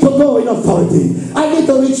 I need to go in authority. I need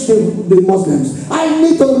to reach the Muslims. I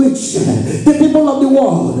need to reach the people of the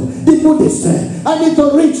world, the Buddhists. I need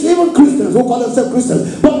to reach even Christians who call themselves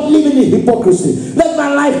Christians, but living in hypocrisy. Let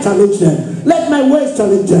my life challenge them. Let my ways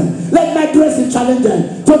challenge them. Let my dressing challenge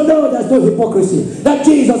them to know there's no hypocrisy, that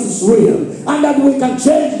Jesus is real, and that we can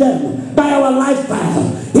change them by our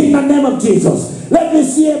lifestyle in the name of Jesus. Let me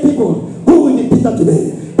see people who will be Peter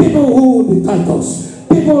today, people who will be Titus,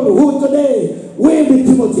 people who today will be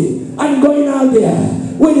Timothy, and going out there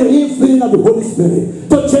with the infilling of the Holy Spirit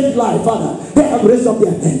to change life. Father, they have raised up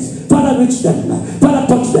their hands. Father, reach them. Father,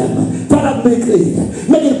 touch them. Father, make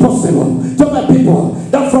it possible to my people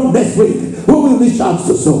that from next week we will reach out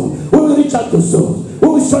to souls. We will reach out to souls. We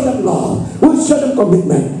will show them love. We will show them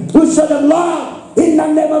commitment. We will show them love in the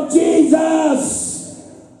name of Jesus.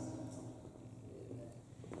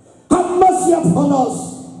 Have mercy upon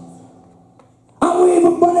us. Are we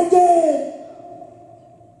even born again?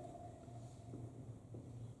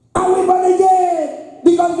 Are we born again?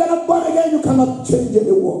 Because you're not born again, you cannot change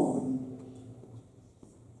anyone.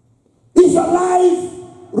 Is your life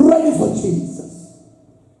ready for Jesus?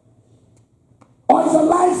 Or is your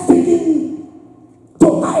life speaking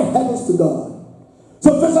to high heavens to God?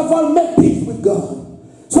 So first of all, make peace with God,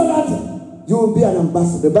 so that you will be an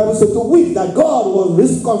ambassador. The Bible says to wit that God was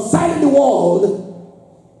reconciling the world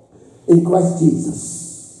in Christ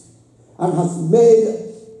Jesus, and has made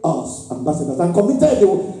us ambassadors and committed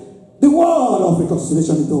the word of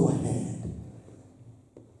reconciliation into our hand.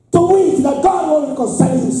 To wit that God will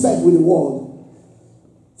reconcile himself with the world.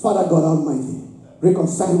 Father God Almighty,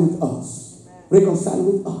 reconcile with us. Reconcile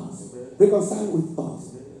with us. Reconcile with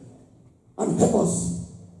us. And help us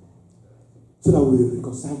so that we will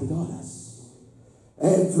reconcile with others.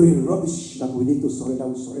 Every rubbish that we need to surrender,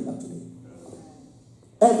 we surrender today.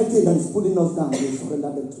 Everything that is pulling us down, we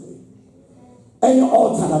surrender them today. Any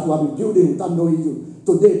altar that we have been building without knowing you,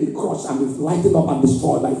 today be crushed and be lighted up and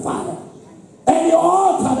destroyed by fire. Any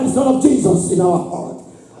altar that is not of Jesus in our heart,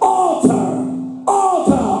 altar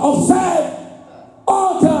of self,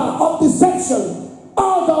 altar of deception,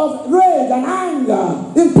 altar of rage and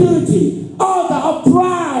anger, impurity, altar of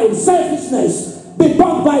pride, selfishness, be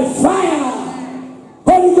burnt by fire.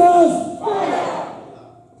 Holy Ghost, fire.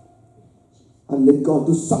 And let God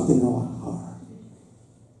do something in our heart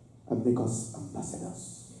and make us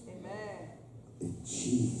ambassadors. Amen. In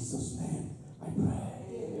Jesus' name.